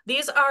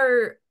 These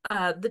are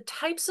the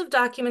types of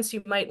documents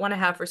you might want to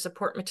have for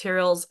support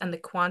materials, and the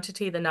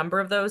quantity, the number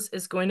of those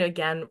is going to,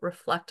 again,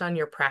 reflect on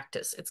your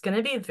practice. It's going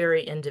to be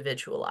very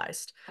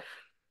individualized.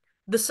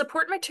 The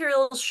support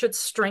materials should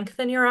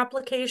strengthen your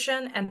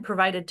application and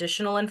provide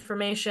additional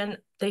information.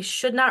 They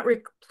should not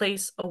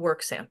replace a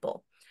work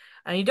sample.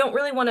 You don't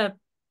really want to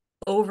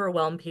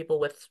overwhelm people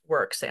with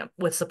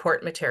with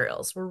support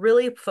materials. We're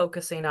really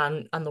focusing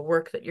on the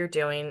work that you're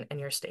doing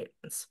and your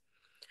statements.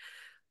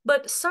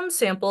 But some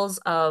samples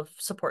of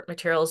support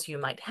materials you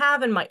might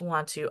have and might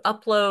want to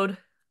upload,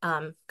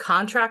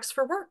 contracts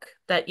for work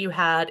that you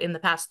had in the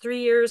past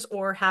 3 years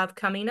or have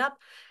coming up.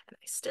 And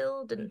I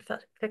still didn't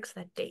fix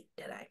that date,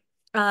 did I?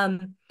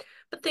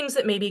 But things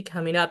that may be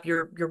coming up,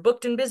 you're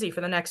booked and busy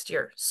for the next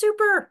year.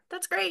 Super,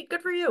 that's great,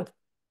 good for you.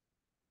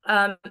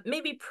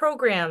 Maybe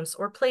programs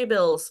or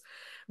playbills,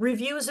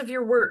 reviews of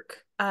your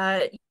work.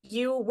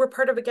 You were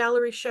part of a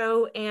gallery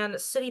show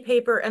and City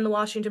Paper and the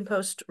Washington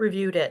Post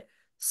reviewed it.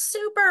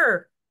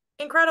 Super,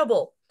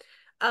 incredible.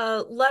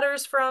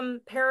 Letters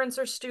from parents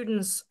or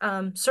students,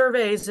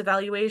 surveys,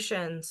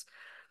 evaluations.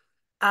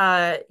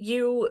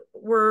 You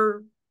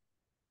were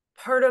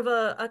part of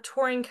a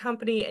touring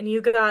company and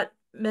you got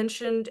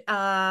mentioned,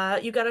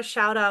 you got a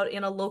shout out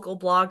in a local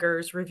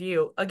blogger's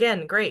review.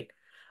 Again, great.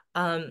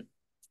 I'll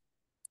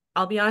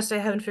be honest, I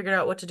haven't figured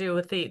out what to do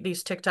with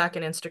these TikTok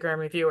and Instagram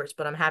reviewers,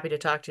 but I'm happy to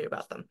talk to you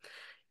about them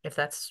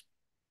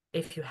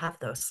if you have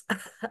those.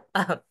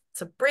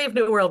 It's a brave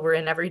new world we're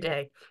in every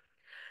day.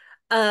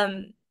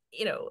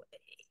 You know,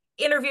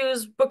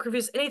 interviews, book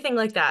reviews, anything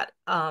like that.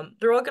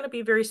 They're all going to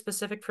be very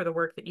specific for the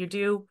work that you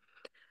do.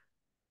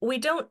 We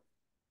don't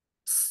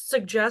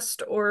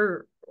suggest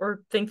or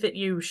think that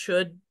you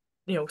should,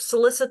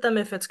 solicit them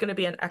if it's going to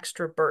be an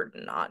extra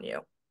burden on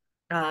you.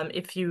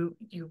 If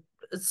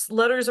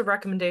letters of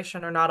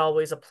recommendation are not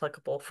always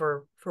applicable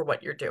for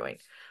what you're doing,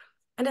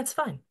 and it's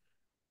fine.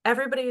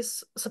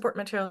 Everybody's support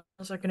materials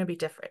are going to be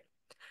different.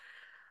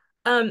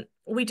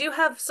 We do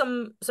have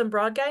some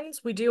broad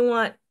guidance. We do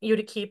want you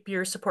to keep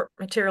your support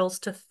materials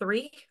to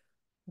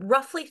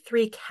roughly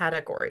three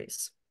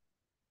categories.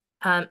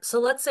 So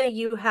let's say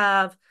you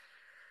have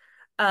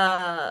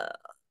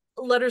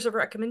letters of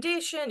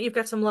recommendation, you've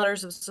got some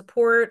letters of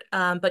support,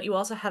 but you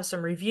also have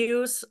some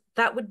reviews.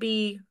 That would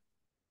be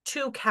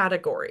 2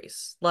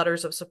 categories,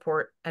 letters of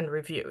support and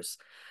reviews.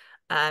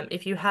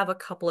 If you have a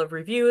couple of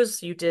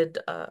reviews, you did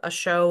a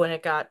show and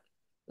it got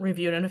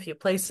reviewed in a few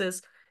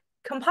places,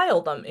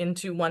 compile them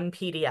into one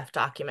PDF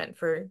document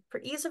for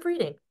ease of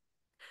reading.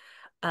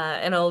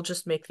 And it'll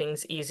just make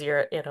things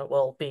easier. It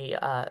will be,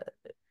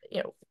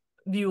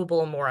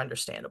 viewable and more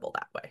understandable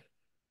that way.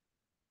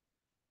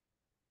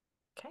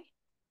 Okay.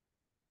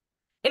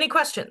 Any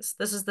questions?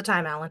 This is the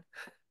time, Alan.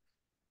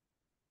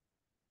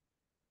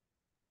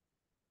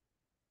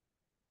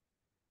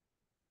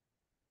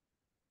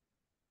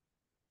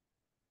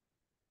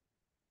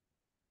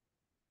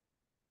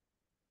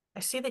 I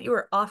see that you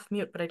are off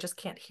mute, but I just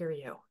can't hear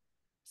you.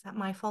 Is that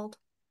my fault?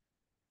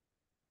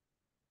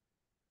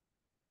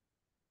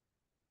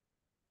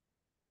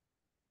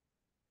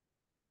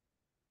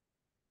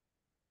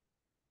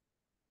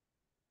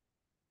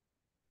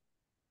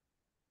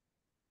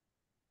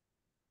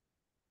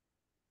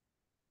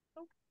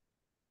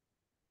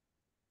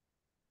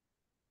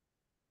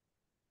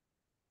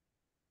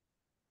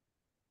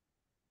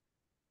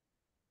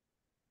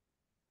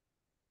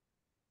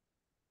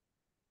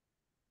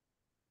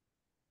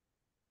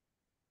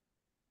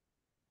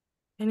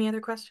 Any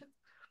other questions?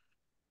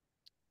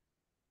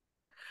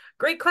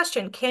 Great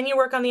question. Can you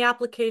work on the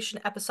application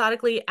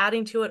episodically,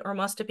 adding to it, or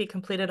must it be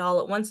completed all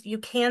at once? You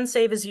can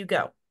save as you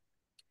go.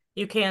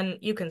 You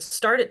can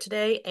start it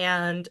today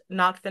and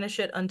not finish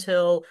it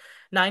until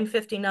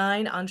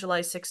 9:59 on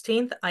July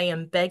 16th. I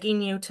am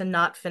begging you to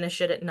not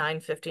finish it at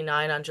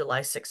 9:59 on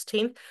July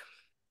 16th.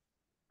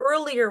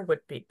 Earlier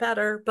would be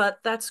better, but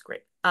that's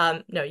great.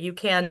 No, you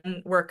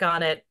can work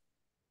on it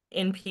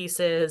in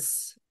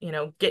pieces,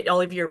 get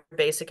all of your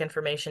basic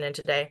information in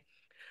today.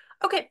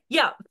 Okay,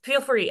 yeah,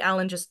 feel free,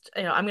 Alan. Just,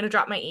 I'm going to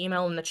drop my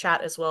email in the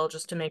chat as well,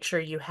 just to make sure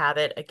you have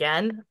it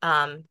again.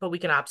 But we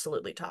can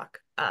absolutely talk.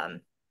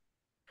 And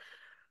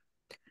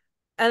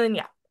then,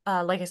 yeah,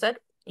 like I said,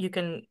 you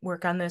can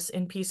work on this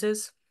in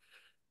pieces.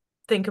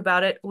 Think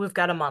about it. We've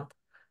got a month.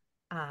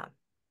 Uh,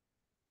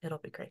 it'll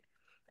be great.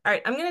 All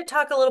right, I'm going to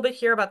talk a little bit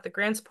here about the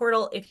grants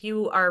portal. If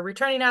you are a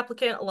returning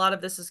applicant, a lot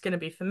of this is going to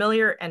be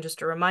familiar. And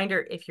just a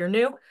reminder, if you're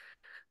new,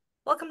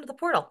 welcome to the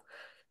portal.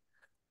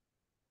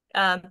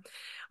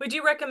 We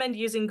do recommend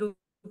using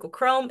Google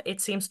Chrome.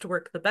 It seems to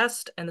work the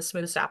best and the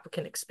smoothest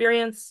applicant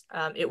experience.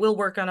 It will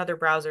work on other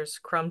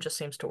browsers. Chrome just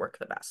seems to work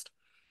the best.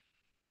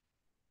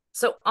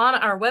 So on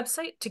our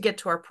website, to get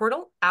to our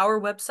portal, our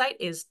website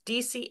is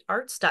dcarts.dc.gov.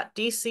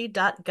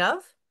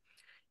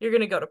 You're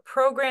going to go to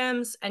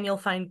Programs, and you'll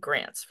find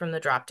Grants from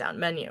the drop-down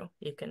menu.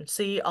 You can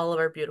see all of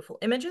our beautiful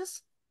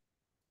images.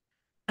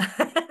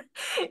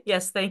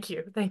 Yes, thank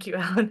you. Thank you,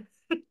 Alan.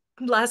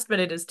 Last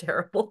minute is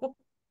terrible.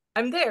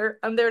 I'm there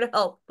to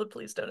help, but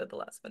please don't at the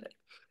last minute.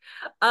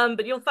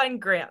 But you'll find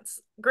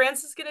Grants.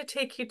 Grants is going to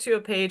take you to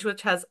a page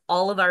which has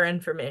all of our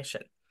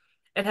information.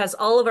 It has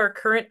all of our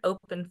current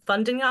open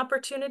funding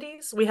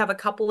opportunities. We have a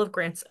couple of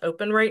grants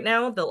open right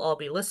now. They'll all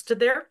be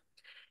listed there,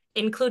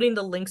 including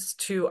the links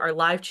to our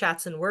live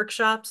chats and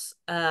workshops.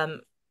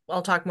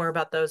 I'll talk more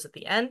about those at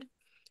the end.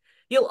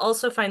 You'll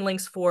also find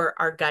links for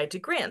our guide to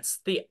grants,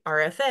 the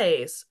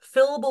RFAs,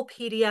 fillable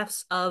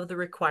PDFs of the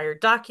required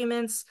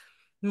documents,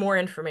 more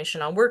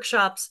information on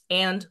workshops,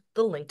 and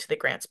the link to the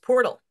grants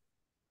portal.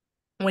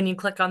 When you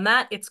click on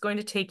that, it's going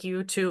to take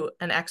you to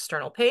an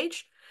external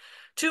page,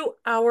 to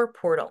our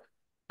portal.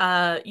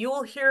 You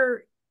will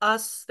hear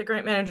us, the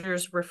grant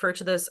managers, refer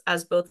to this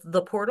as both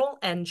the portal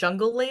and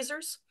jungle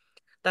lasers.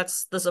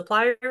 That's the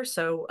supplier,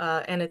 so,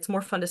 and it's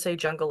more fun to say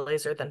jungle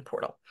laser than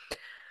portal.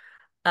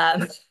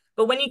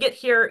 But when you get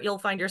here, you'll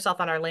find yourself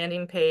on our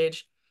landing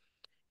page.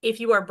 If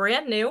you are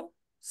brand new,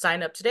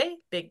 sign up today,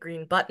 big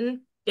green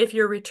button. If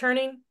you're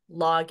returning,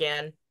 log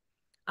in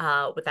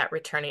with that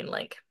returning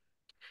link.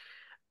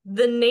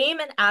 The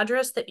name and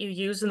address that you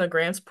use in the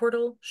grants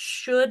portal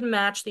should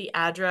match the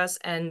address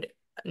and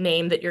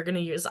name that you're going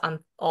to use on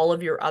all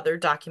of your other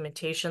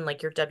documentation,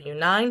 like your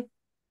W-9.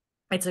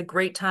 It's a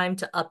great time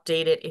to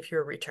update it if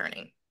you're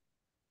returning.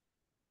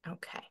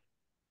 Okay.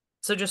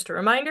 So just a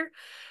reminder,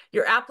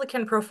 your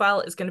applicant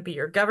profile is going to be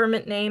your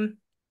government name.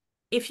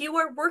 If you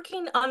are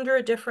working under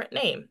a different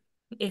name,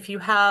 if you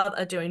have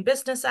a doing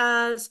business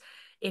as,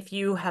 if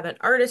you have an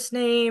artist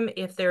name,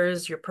 if there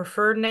is your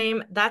preferred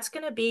name, that's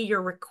going to be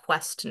your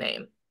request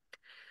name.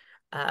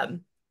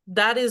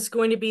 That is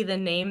going to be the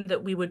name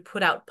that we would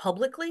put out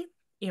publicly.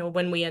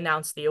 When we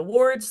announce the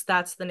awards,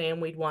 that's the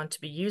name we'd want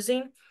to be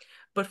using.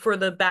 But for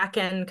the back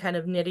end kind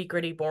of nitty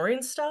gritty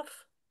boring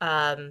stuff,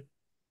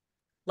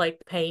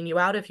 like paying you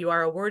out if you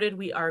are awarded,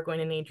 we are going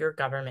to need your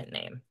government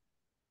name.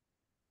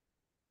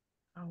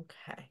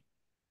 Okay.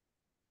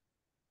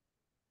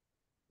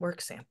 Work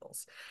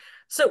samples.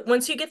 So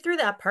once you get through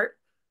that part,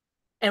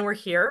 and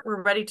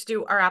we're ready to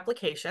do our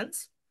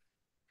applications.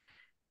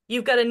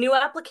 You've got a new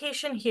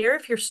application here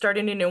if you're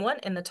starting a new one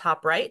in the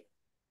top right.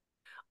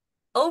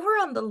 Over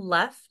on the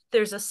left,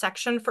 there's a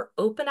section for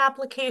open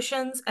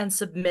applications and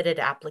submitted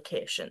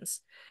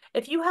applications.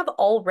 If you have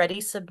already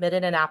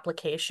submitted an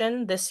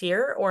application this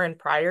year or in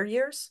prior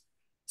years,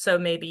 so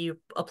maybe you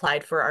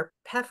applied for our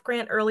PEF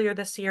grant earlier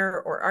this year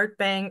or Art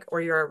Bank, or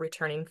you're a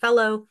returning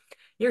fellow,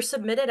 your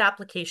submitted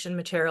application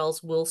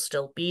materials will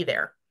still be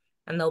there,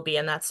 and they'll be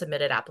in that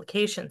submitted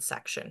application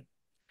section.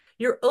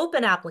 Your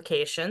open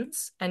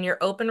applications and your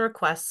open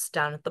requests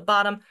down at the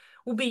bottom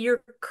will be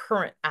your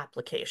current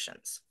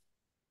applications.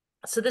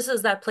 So this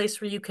is that place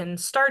where you can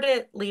start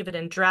it, leave it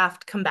in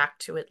draft, come back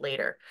to it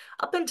later.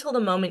 Up until the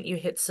moment you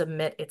hit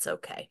submit, it's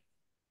okay.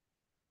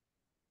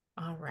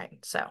 All right,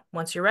 so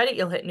once you're ready,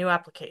 you'll hit new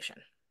application.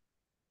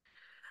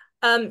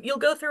 You'll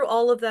go through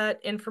all of that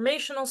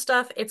informational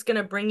stuff. It's going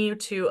to bring you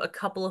to a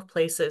couple of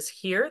places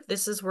here.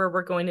 This is where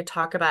we're going to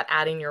talk about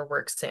adding your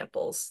work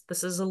samples.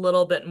 This is a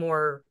little bit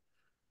more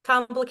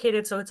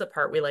complicated, so it's a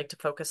part we like to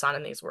focus on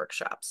in these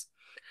workshops.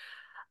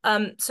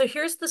 So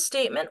here's the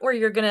statement where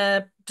you're going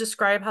to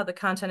describe how the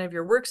content of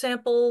your work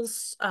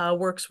samples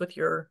works with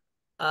your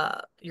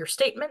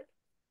statement.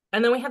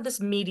 And then we have this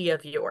media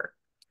viewer.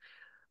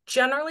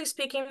 Generally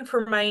speaking,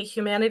 for my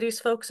humanities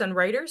folks and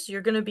writers,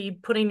 you're going to be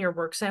putting your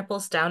work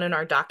samples down in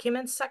our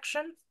documents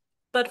section.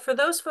 But for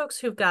those folks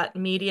who've got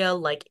media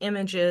like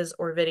images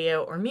or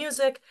video or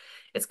music,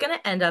 it's going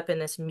to end up in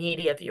this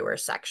media viewer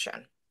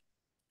section.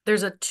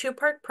 There's a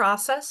two-part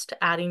process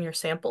to adding your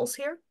samples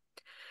here.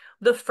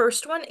 The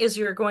first one is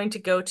you're going to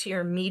go to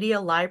your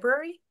media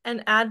library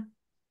and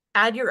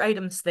add your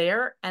items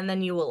there, and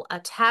then you will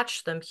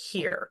attach them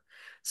here.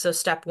 So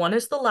step one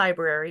is the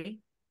library.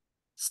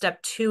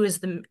 Step two is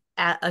the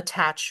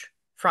attach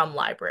from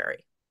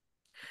library.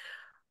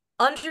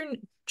 Under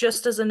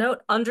Just as a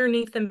note,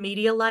 underneath the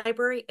media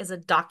library is a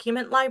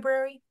document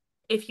library.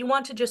 If you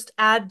want to just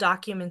add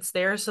documents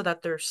there so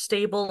that they're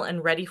stable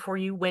and ready for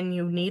you when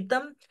you need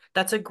them,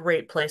 that's a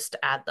great place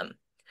to add them.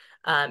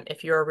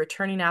 If you're a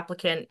returning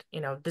applicant,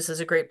 this is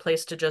a great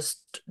place to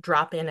just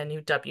drop in a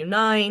new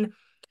W-9.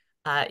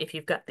 If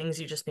you've got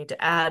things you just need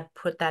to add,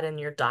 put that in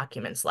your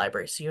documents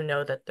library so you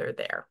know that they're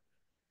there.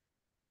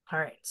 All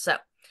right, so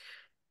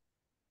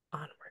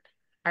onward.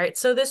 All right,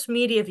 so this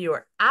media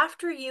viewer,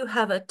 after you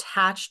have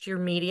attached your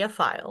media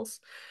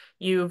files,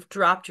 you've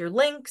dropped your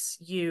links,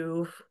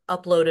 you've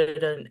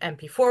uploaded an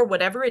MP4,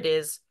 whatever it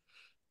is,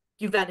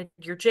 you've added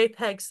your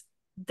JPEGs,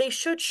 they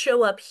should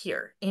show up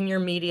here in your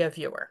media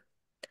viewer.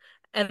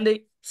 And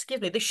they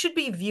should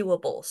be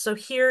viewable. So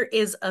here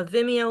is a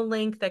Vimeo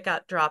link that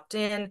got dropped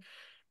in,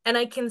 and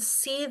I can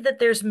see that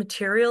there's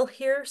material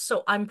here,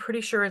 so I'm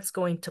pretty sure it's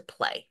going to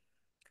play.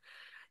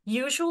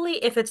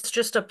 Usually, if it's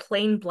just a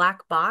plain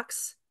black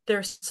box,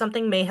 there's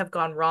something may have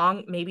gone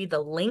wrong. Maybe the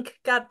link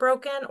got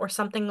broken or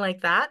something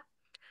like that.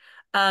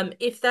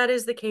 If that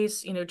is the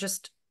case,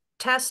 just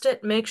test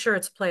it, make sure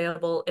it's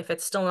playable. If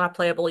it's still not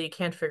playable, you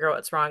can't figure out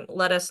what's wrong,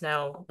 let us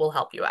know. We'll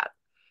help you out.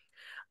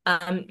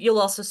 You'll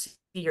also see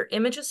your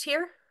images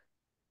here,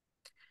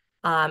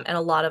 and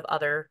a lot of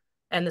other,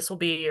 and this will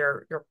be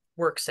your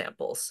work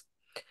samples.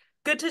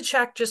 Good to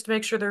check, just to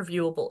make sure they're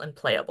viewable and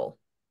playable.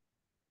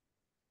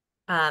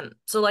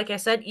 So like I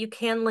said, you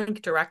can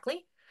link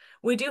directly.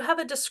 We do have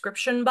a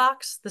description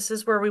box. This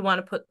is where we want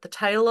to put the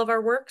title of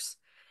our works.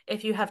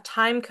 If you have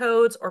time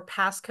codes or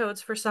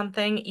passcodes for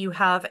something, you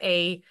have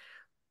like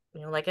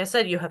I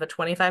said, you have a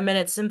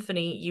 25-minute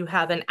symphony, you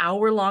have an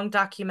hour-long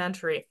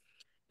documentary.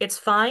 It's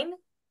fine.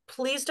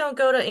 Please don't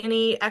go to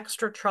any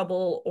extra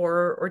trouble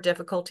or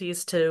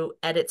difficulties to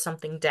edit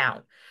something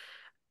down.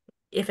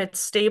 If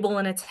it's stable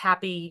and it's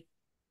happy,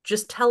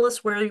 just tell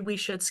us where we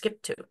should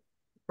skip to.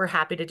 We're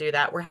happy to do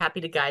that. We're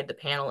happy to guide the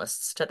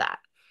panelists to that.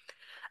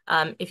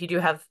 If you do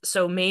have,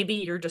 so maybe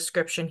your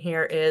description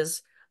here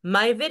is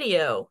my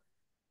video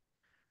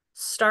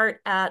start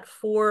at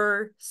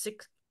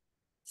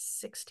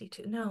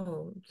 4:62.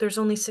 No, there's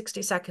only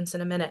 60 seconds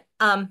in a minute.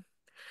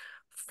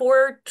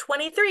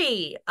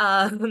 4:23,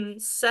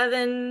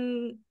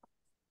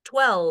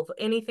 7:12,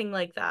 anything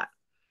like that.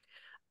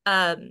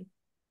 And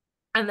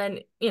then,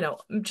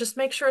 just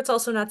make sure it's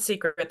also not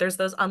secret. There's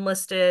those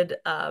unlisted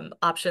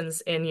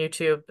options in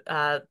YouTube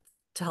to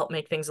help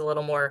make things a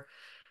little more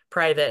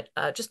private.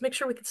 Just make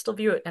sure we can still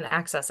view it and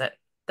access it.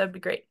 That'd be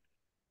great.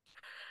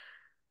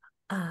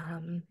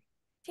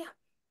 Yeah.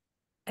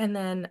 And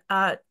then,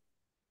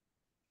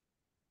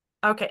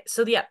 okay,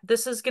 so yeah,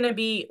 this is going to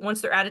be, once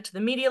they're added to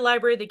the media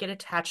library, they get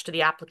attached to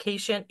the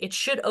application. It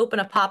should open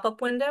a pop-up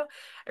window.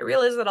 I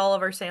realize that all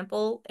of our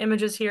sample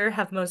images here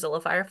have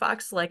Mozilla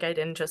Firefox, like I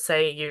didn't just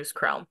say use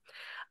Chrome.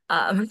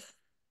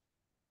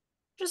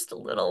 Just a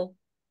little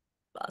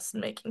us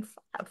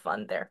have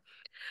fun there.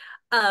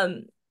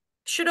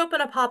 Should open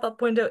a pop-up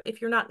window.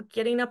 If you're not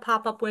getting a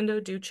pop-up window,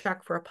 do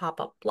check for a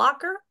pop-up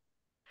blocker.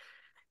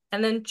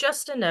 And then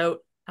just a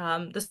note,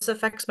 this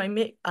affects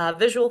my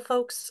visual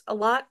folks a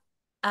lot.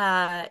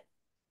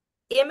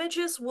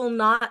 Images will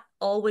not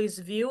always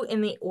view in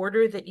the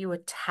order that you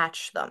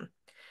attach them.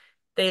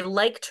 They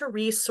like to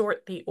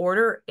resort the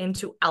order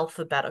into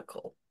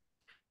alphabetical.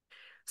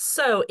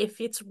 So if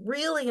it's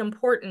really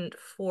important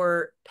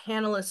for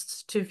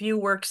panelists to view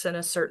works in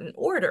a certain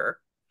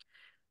order,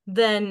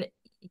 then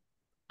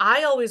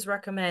I always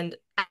recommend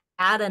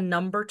add a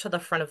number to the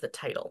front of the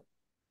title,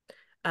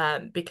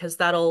 because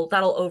that'll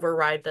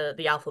override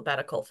the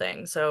alphabetical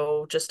thing.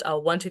 So just a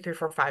 1, 2, 3,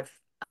 4, 5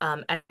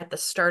 at the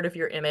start of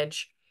your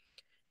image,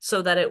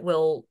 so that it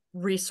will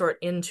resort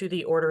into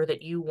the order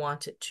that you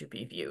want it to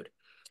be viewed.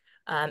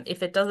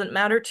 If it doesn't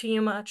matter to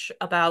you much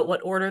about what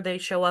order they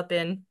show up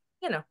in,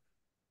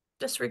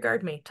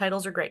 disregard me.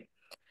 Titles are great.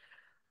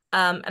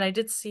 And I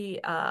did see,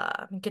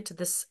 let me get to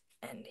this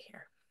end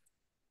here.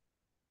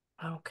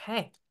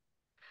 Okay.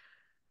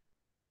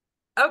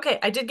 Okay,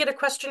 I did get a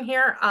question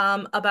here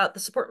about the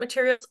support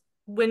materials.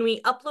 When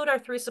we upload our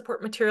 3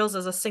 support materials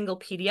as a single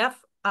PDF,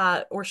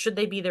 or should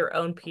they be their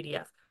own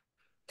PDF?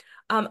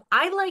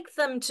 I like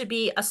them to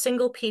be a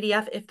single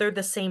PDF if they're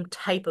the same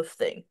type of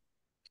thing.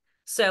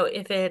 So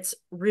if it's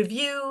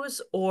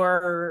reviews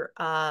or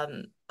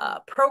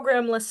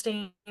program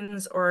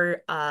listings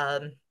or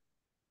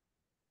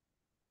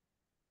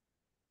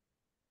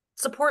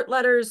support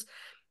letters,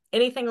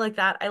 anything like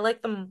that, I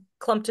like them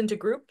clumped into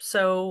groups.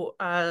 So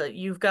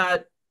you've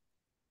got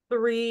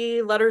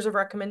 3 letters of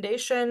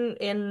recommendation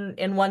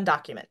in one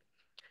document.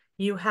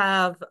 You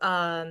have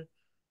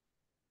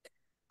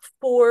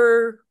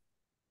 4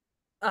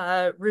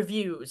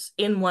 reviews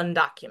in one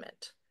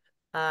document.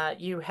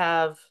 You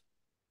have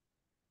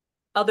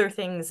other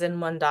things in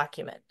one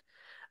document.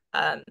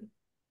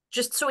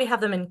 Just so we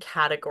have them in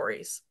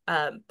categories.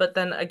 But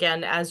then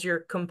again, as you're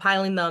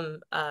compiling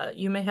them,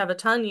 you may have a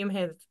ton, you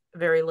may have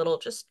very little.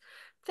 Just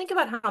think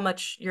about how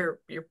much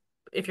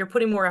if you're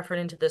putting more effort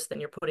into this than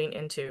you're putting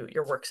into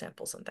your work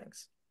samples and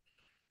things.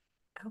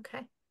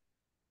 Okay.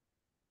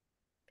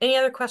 Any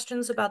other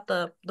questions about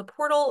the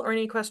portal or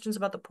any questions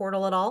about the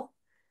portal at all?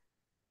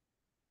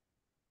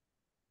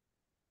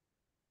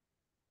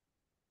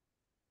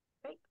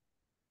 Great.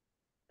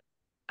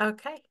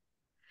 Okay.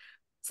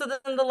 So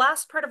then the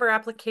last part of our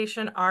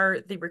application are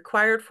the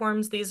required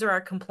forms. These are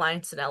our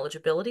compliance and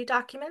eligibility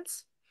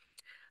documents.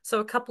 So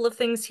a couple of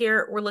things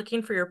here. We're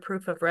looking for your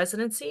proof of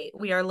residency.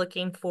 We are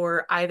looking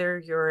for either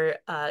your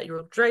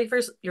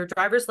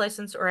driver's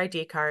license or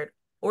ID card,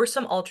 or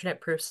some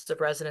alternate proofs of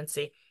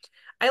residency.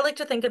 I like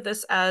to think of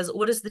this as,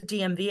 what does the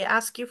DMV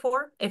ask you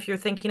for? If you're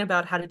thinking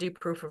about how to do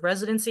proof of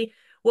residency,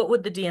 what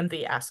would the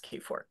DMV ask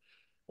you for?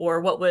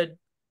 Or what would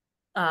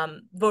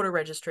voter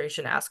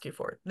registration ask you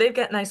for? They've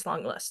got nice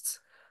long lists.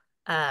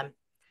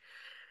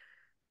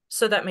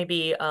 So that may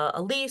be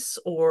a lease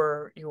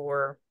or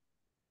your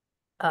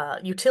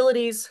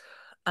utilities.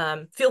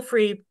 Feel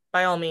free,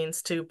 by all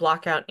means, to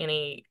block out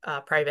any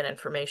private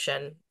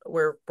information.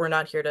 We're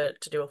not here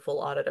to do a full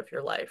audit of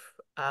your life.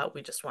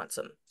 We just want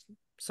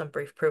some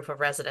brief proof of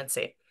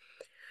residency.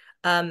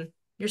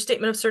 Your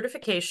statement of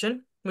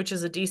certification, which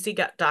is a DC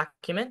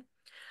document,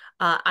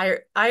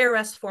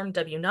 IRS Form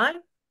W-9,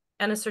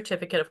 and a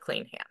certificate of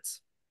clean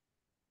hands.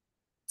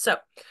 So,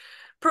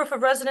 proof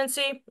of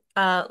residency,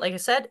 like I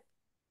said,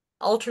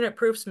 alternate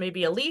proofs may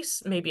be a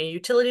lease, maybe a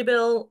utility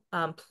bill.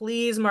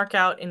 Please mark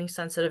out any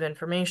sensitive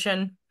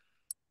information.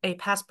 A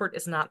passport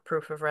is not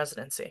proof of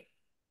residency,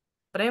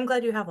 but I am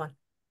glad you have one.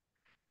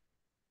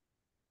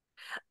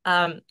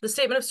 The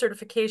statement of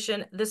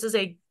certification, this is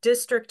a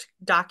district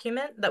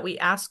document that we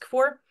ask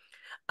for.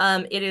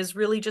 It is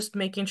really just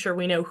making sure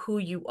we know who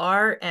you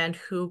are and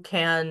who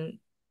can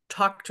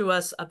talk to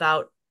us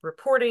about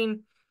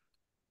reporting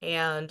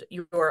and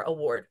your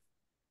award.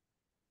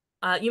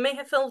 You may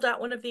have filled out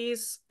one of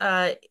these.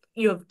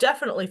 You have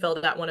definitely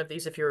filled out one of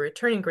these if you're a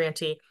returning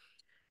grantee,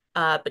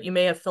 but you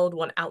may have filled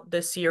one out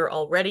this year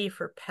already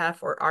for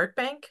PEF or Art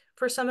Bank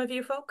for some of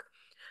you folk.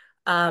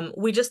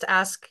 We just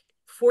ask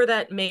for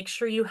that, make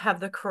sure you have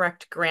the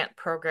correct grant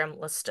program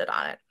listed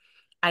on it.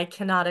 I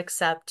cannot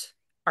accept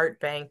Art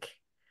Bank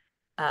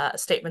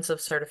statements of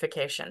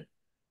certification.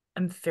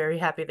 I'm very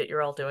happy that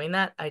you're all doing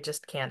that. I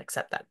just can't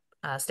accept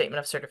that statement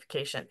of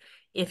certification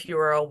if you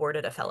are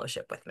awarded a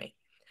fellowship with me.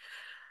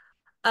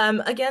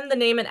 Again, the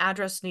name and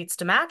address needs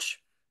to match.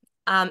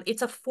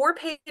 It's a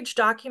 4-page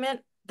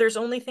document. There's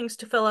only things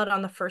to fill out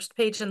on the first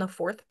page and the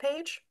 4th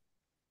page.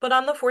 But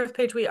on the 4th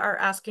page, we are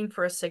asking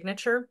for a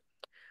signature.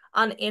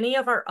 On any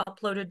of our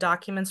uploaded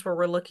documents where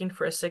we're looking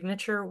for a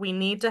signature, we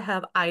need to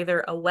have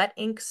either a wet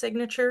ink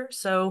signature,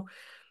 so,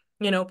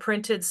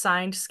 printed,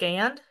 signed,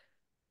 scanned,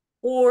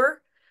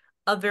 or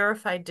a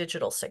verified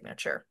digital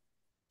signature.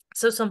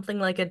 So something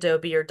like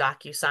Adobe or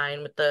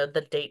DocuSign with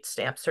the date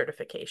stamp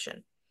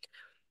certification.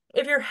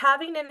 If you're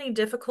having any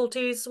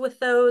difficulties with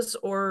those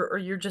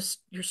or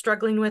you're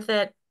struggling with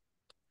it,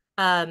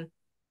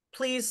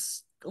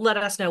 please let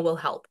us know. We'll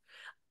help.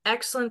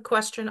 Excellent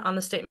question on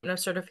the statement of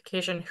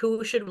certification.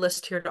 Who should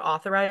list here to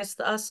authorize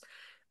us?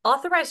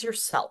 Authorize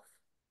yourself.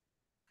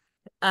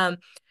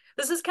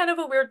 This is kind of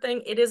a weird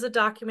thing. It is a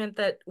document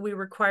that we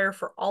require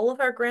for all of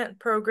our grant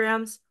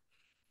programs,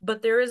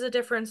 but there is a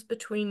difference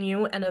between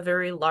you and a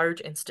very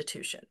large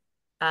institution.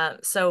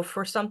 So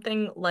for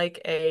something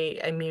like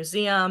a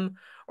museum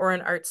or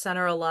an art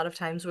center, a lot of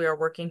times we are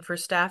working for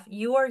staff.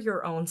 You are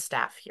your own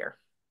staff here.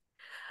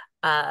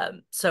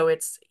 So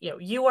it's,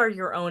 you are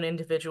your own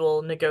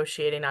individual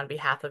negotiating on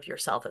behalf of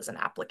yourself as an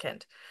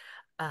applicant.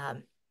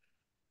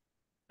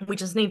 We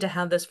just need to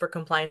have this for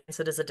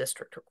compliance. It is a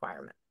district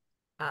requirement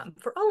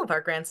for all of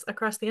our grants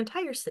across the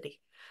entire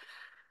city.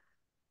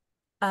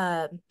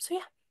 So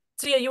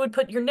yeah, you would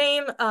put your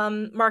name,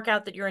 mark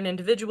out that you're an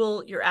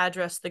individual, your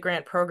address, the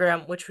grant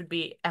program, which would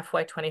be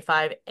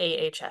FY25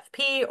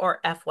 AHFP or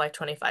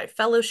FY25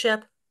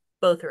 Fellowship.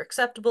 Both are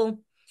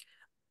acceptable.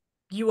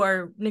 You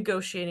are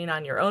negotiating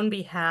on your own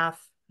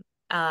behalf,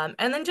 and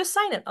then just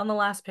sign it on the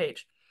last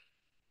page.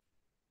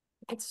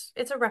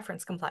 It's a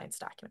reference compliance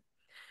document.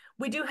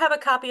 We do have a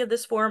copy of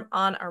this form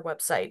on our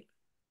website,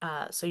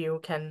 so you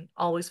can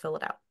always fill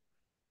it out.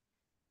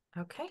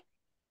 Okay.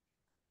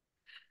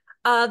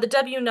 The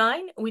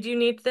W-9, we do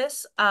need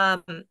this.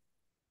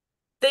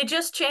 They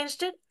just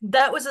changed it.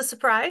 That was a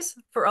surprise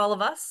for all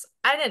of us.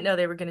 I didn't know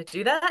they were going to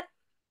do that.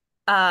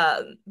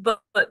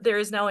 But there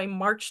is now a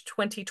March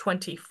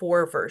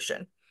 2024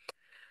 version.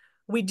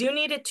 We do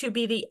need it to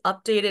be the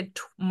updated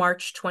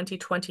March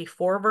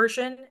 2024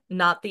 version,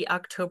 not the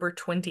October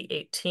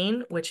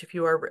 2018, which if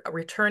you are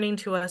returning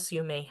to us,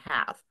 you may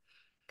have.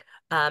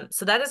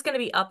 So that is going to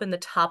be up in the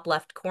top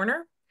left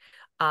corner.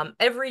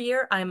 Every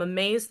year, I'm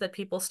amazed that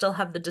people still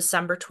have the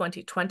December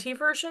 2020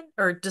 version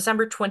or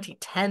December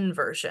 2010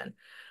 version,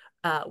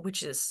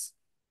 which is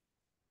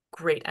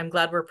great. I'm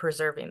glad we're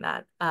preserving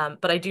that.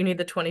 But I do need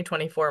the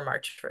 2024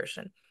 March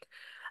version.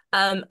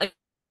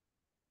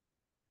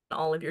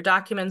 All of your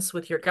documents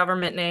with your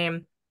government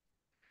name,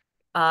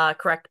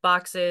 correct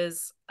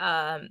boxes.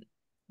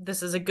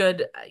 This is a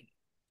good...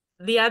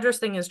 The address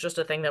thing is just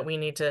a thing that we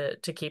need to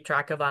keep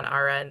track of on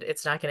our end.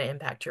 It's not going to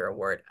impact your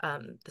award.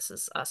 This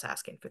is us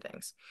asking for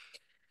things.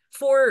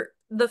 For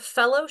the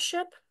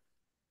fellowship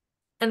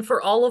and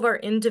for all of our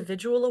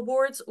individual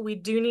awards, we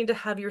do need to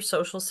have your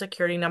social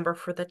security number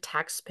for the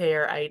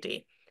taxpayer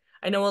ID.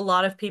 I know a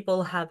lot of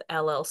people have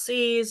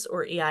LLCs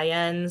or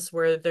EINs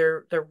where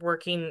they're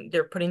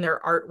putting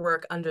their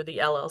artwork under the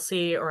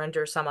LLC or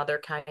under some other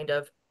kind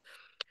of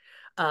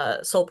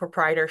sole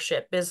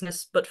proprietorship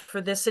business, but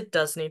for this, it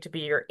does need to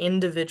be your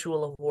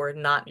individual award,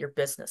 not your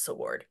business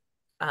award.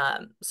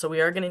 So we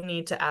are going to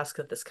need to ask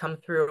that this come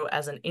through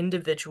as an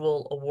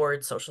individual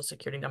award social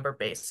security number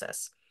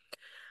basis.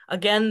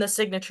 Again, the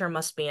signature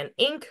must be in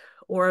ink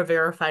or a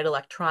verified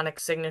electronic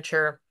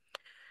signature,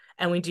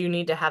 and we do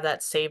need to have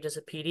that saved as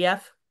a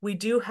PDF. We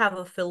do have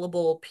a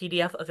fillable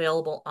PDF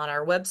available on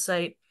our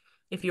website.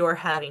 If you are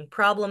having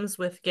problems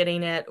with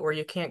getting it or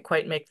you can't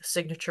quite make the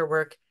signature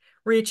work,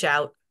 reach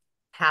out.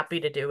 Happy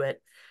to do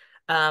it.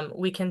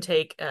 We can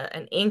take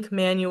an ink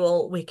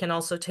manual. We can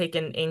also take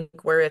an ink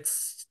where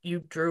it's you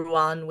drew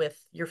on with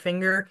your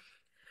finger.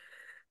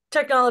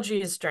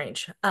 Technology is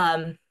strange.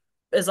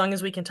 As long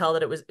as we can tell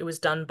that it was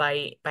done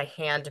by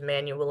hand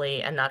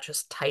manually and not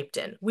just typed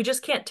in. We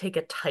just can't take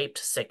a typed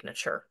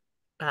signature,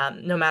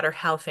 no matter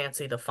how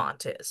fancy the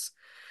font is.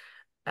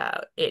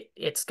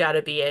 It's got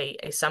to be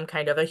a some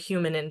kind of a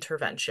human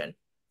intervention.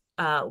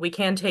 We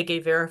can take a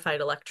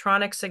verified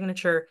electronic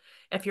signature.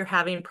 If you're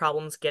having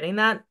problems getting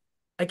that,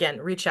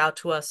 again, reach out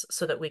to us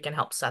so that we can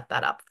help set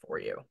that up for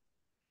you.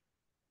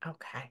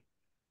 Okay.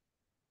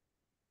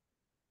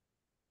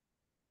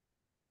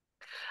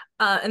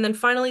 And then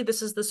finally,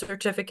 this is the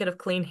certificate of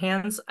clean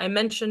hands. I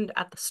mentioned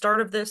at the start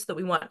of this that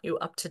we want you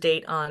up to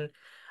date on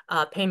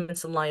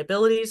payments and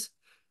liabilities.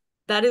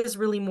 That is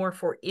really more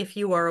for if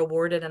you are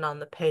awarded and on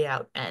the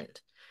payout end.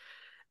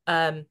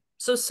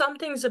 So some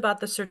things about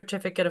the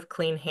certificate of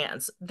clean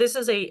hands. This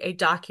is a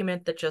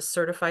document that just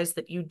certifies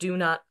that you do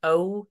not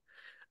owe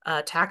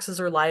taxes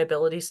or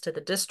liabilities to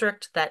the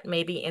district. That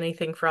may be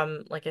anything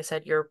from, like I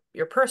said, your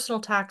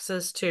personal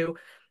taxes to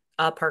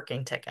a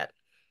parking ticket.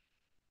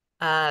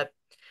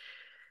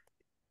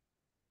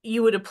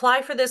 You would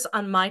apply for this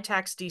on My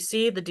Tax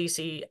DC, the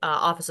DC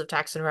Office of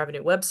Tax and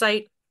Revenue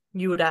website.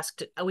 We ask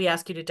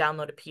you to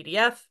download a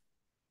PDF.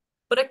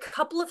 But a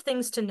couple of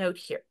things to note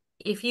here.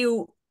 If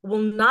you will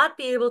not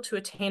be able to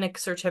attain a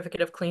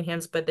certificate of clean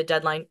hands by the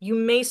deadline, you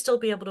may still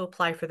be able to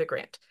apply for the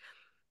grant.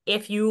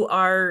 If you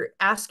are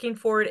asking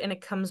for it and it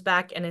comes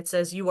back and it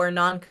says you are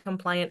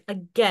non-compliant,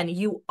 again,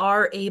 you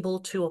are able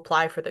to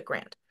apply for the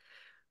grant.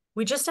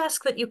 We just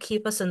ask that you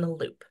keep us in the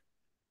loop.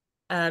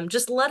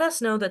 Just let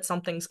us know that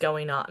something's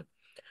going on.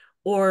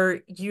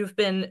 Or you've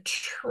been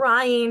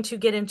trying to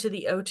get into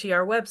the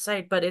OTR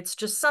website, but it's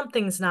just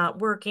something's not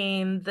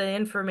working, the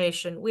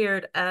information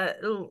weird,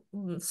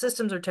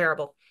 systems are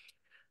terrible.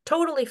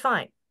 Totally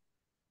fine.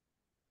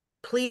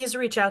 Please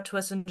reach out to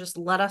us and just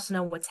let us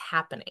know what's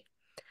happening,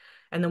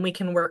 and then we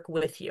can work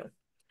with you.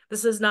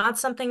 This is not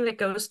something that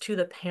goes to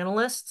the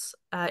panelists.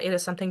 It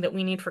is something that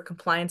we need for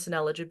compliance and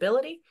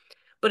eligibility.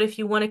 But if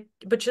you want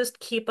to, but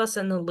just keep us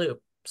in the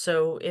loop.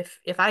 So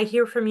if I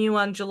hear from you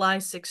on July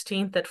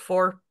 16th at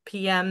 4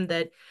 p.m.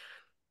 that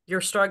you're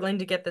struggling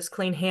to get this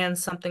clean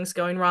hands, something's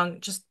going wrong,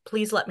 just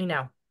please let me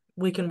know.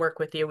 We can work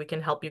with you. We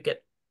can help you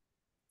get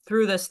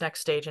through this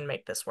next stage and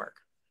make this work.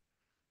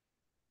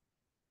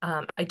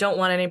 I don't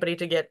want anybody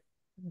to get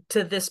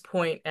to this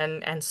point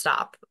and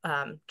stop.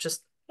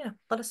 Just,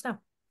 let us know.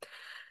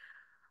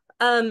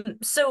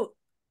 So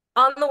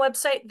on the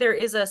website, there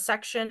is a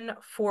section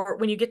for,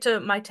 when you get to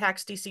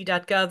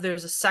mytaxdc.gov,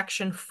 there's a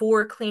section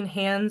for clean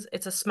hands.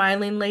 It's a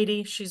smiling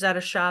lady. She's at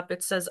a shop.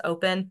 It says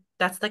open.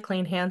 That's the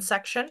clean hands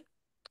section.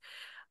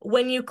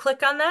 When you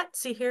click on that,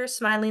 see here,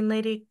 smiling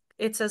lady,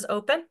 it says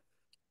open.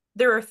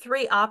 There are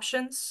three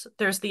options.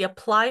 There's the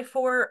apply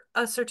for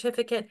a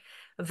certificate,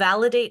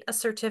 validate a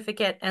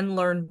certificate, and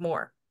learn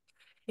more.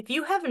 If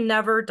you have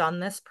never done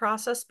this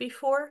process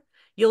before,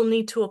 you'll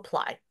need to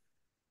apply.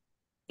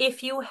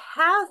 If you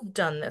have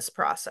done this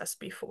process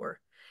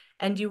before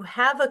and you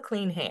have a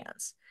clean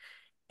hands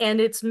and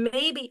it's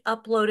maybe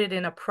uploaded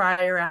in a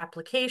prior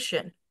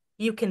application,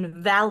 you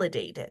can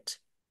validate it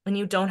and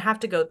you don't have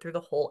to go through the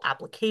whole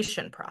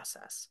application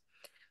process.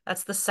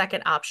 That's the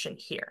second option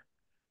here,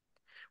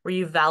 where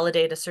you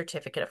validate a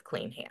certificate of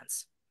clean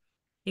hands.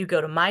 You go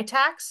to My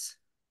Tax,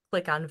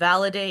 click on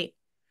validate.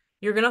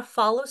 You're going to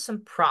follow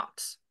some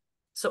prompts.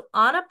 So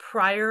on a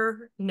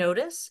prior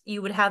notice,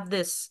 you would have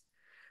this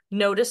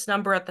notice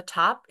number at the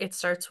top. It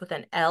starts with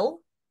an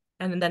L,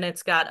 and then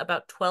it's got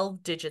about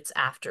 12 digits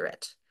after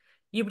it.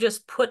 You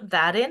just put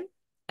that in,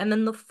 and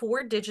then the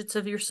 4 digits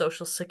of your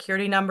social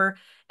security number,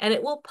 and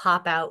it will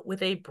pop out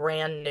with a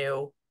brand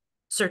new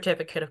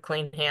certificate of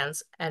clean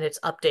hands, and it's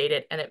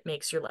updated, and it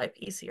makes your life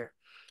easier.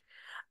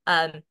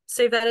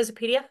 Save that as a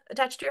PDF,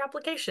 attached to your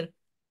application.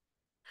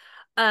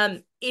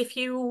 If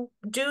you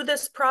do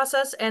this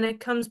process and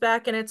it comes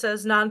back and it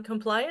says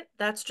non-compliant,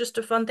 that's just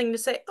a fun thing to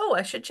say, oh,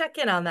 I should check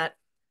in on that.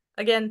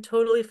 Again,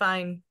 totally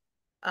fine.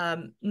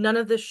 None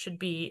of this should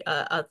be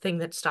a thing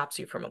that stops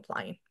you from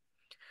applying.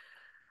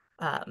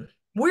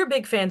 We're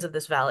big fans of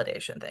this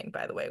validation thing,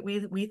 by the way.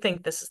 We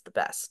think this is the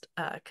best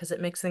because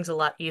it makes things a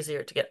lot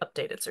easier to get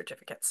updated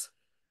certificates.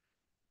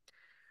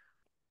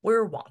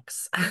 We're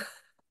wonks.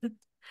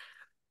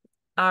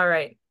 All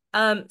right.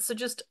 So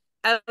just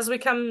as we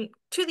come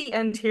to the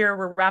end here,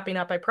 we're wrapping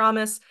up, I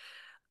promise.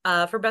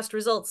 For best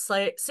results,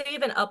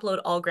 save and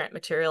upload all grant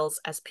materials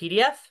as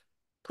PDF.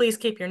 Please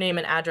keep your name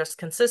and address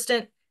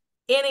consistent.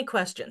 Any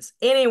questions,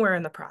 anywhere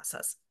in the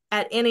process,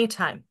 at any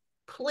time,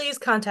 please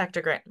contact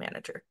a grant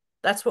manager.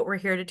 That's what we're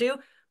here to do.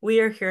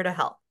 We are here to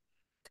help.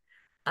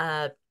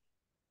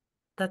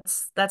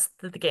 That's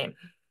the game.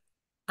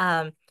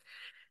 And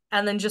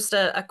then just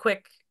a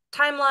quick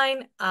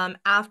timeline.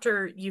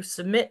 After you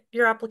submit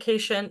your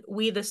application,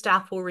 we, the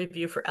staff, will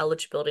review for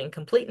eligibility and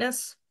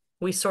completeness.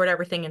 We sort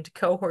everything into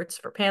cohorts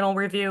for panel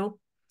review.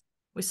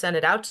 We send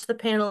it out to the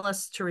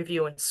panelists to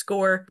review and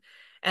score,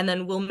 and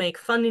then we'll make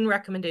funding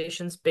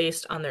recommendations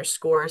based on their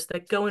scores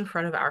that go in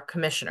front of our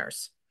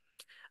commissioners.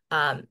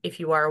 If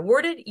you are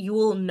awarded, you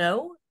will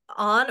know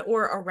on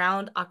or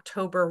around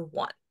October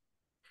 1.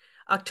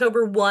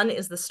 October 1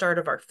 is the start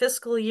of our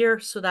fiscal year,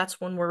 so that's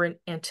when we're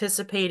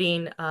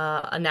anticipating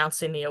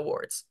announcing the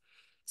awards.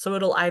 So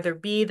it'll either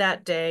be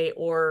that day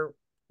or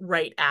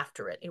right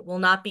after it. It will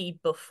not be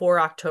before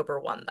October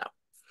 1,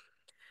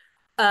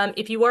 though.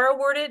 If you are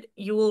awarded,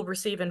 you will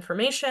receive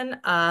information.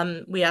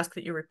 We ask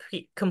that you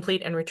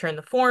complete and return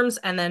the forms,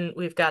 and then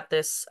we've got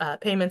this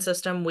payment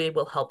system. We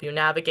will help you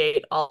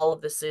navigate. All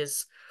of this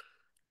is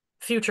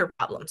future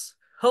problems,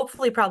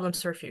 hopefully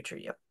problems for future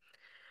you.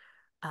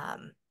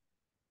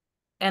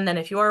 And then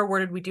if you are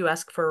awarded, we do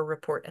ask for a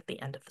report at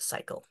the end of the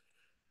cycle.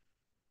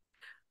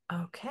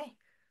 Okay.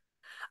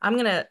 I'm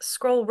going to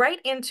scroll right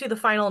into the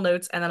final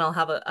notes, and then I'll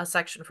have a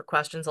section for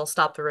questions. I'll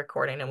stop the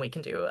recording, and we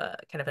can do a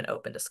kind of an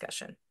open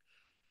discussion.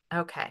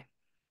 Okay.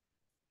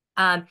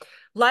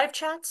 Live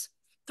chats.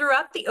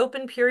 Throughout the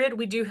open period,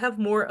 we do have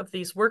more of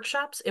these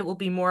workshops. It will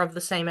be more of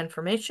the same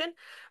information,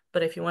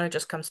 but if you want to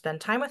just come spend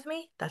time with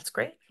me, that's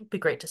great. It'll be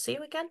great to see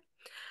you again.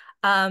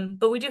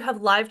 But we do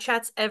have live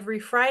chats every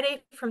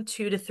Friday from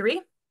 2 to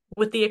 3,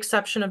 with the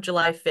exception of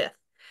July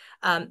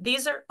 5th.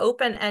 These are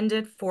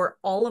open-ended for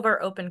all of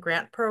our open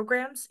grant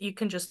programs. You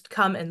can just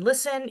come and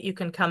listen. You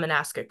can come and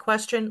ask a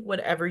question,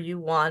 whatever you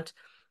want.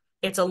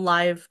 It's a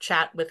live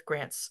chat with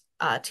grants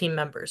team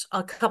members.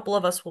 A couple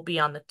of us will be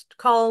on the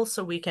call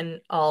so we can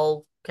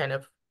all kind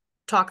of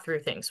talk through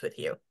things with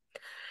you.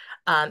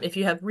 If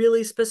you have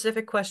really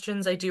specific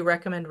questions, I do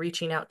recommend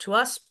reaching out to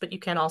us, but you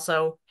can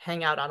also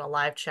hang out on a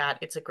live chat.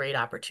 It's a great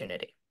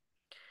opportunity.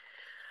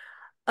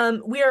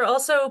 We are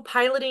also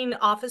piloting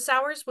office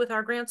hours with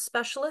our grants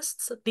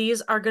specialists.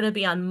 These are going to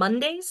be on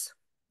Mondays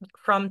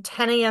from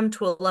 10 a.m.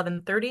 to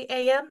 11:30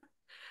 a.m.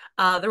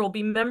 There will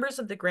be members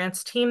of the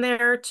grants team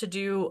there to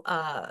do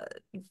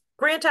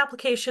grant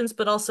applications,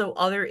 but also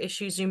other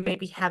issues you may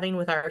be having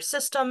with our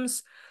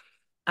systems.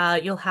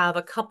 You'll have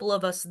a couple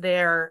of us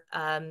there.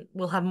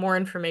 We'll have more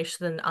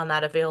information on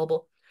that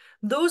available.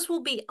 Those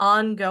will be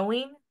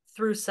ongoing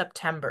through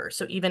September,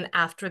 so even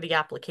after the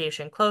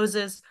application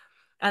closes.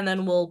 And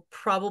then we'll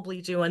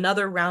probably do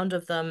another round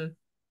of them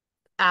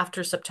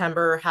after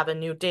September, have a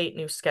new date,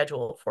 new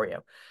schedule for you.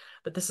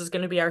 But this is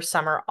going to be our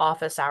summer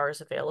office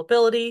hours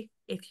availability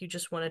if you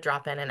just want to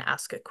drop in and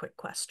ask a quick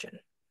question.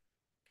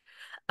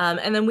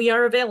 And then we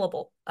are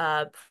available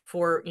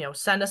for,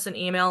 send us an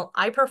email.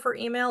 I prefer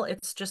email.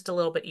 It's just a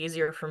little bit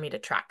easier for me to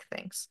track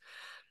things.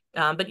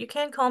 But you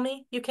can call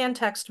me, you can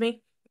text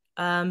me.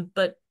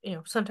 But,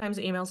 sometimes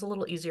email is a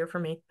little easier for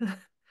me.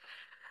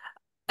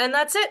 And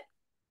that's it.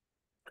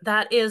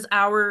 That is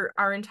our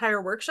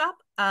entire workshop.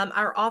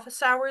 Our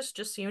office hours,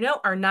 just so you know,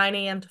 are 9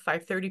 a.m. to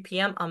 5:30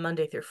 p.m. on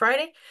Monday through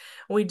Friday.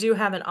 We do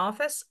have an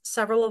office.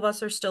 Several of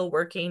us are still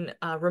working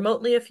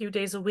remotely a few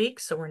days a week,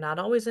 so we're not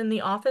always in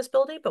the office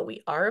building, but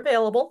we are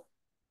available.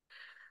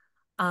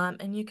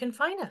 And you can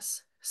find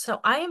us. So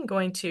I am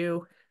going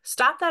to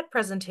stop that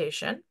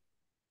presentation.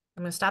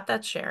 I'm going to stop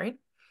that sharing.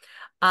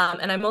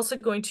 And I'm also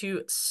going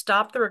to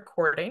stop the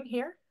recording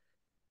here.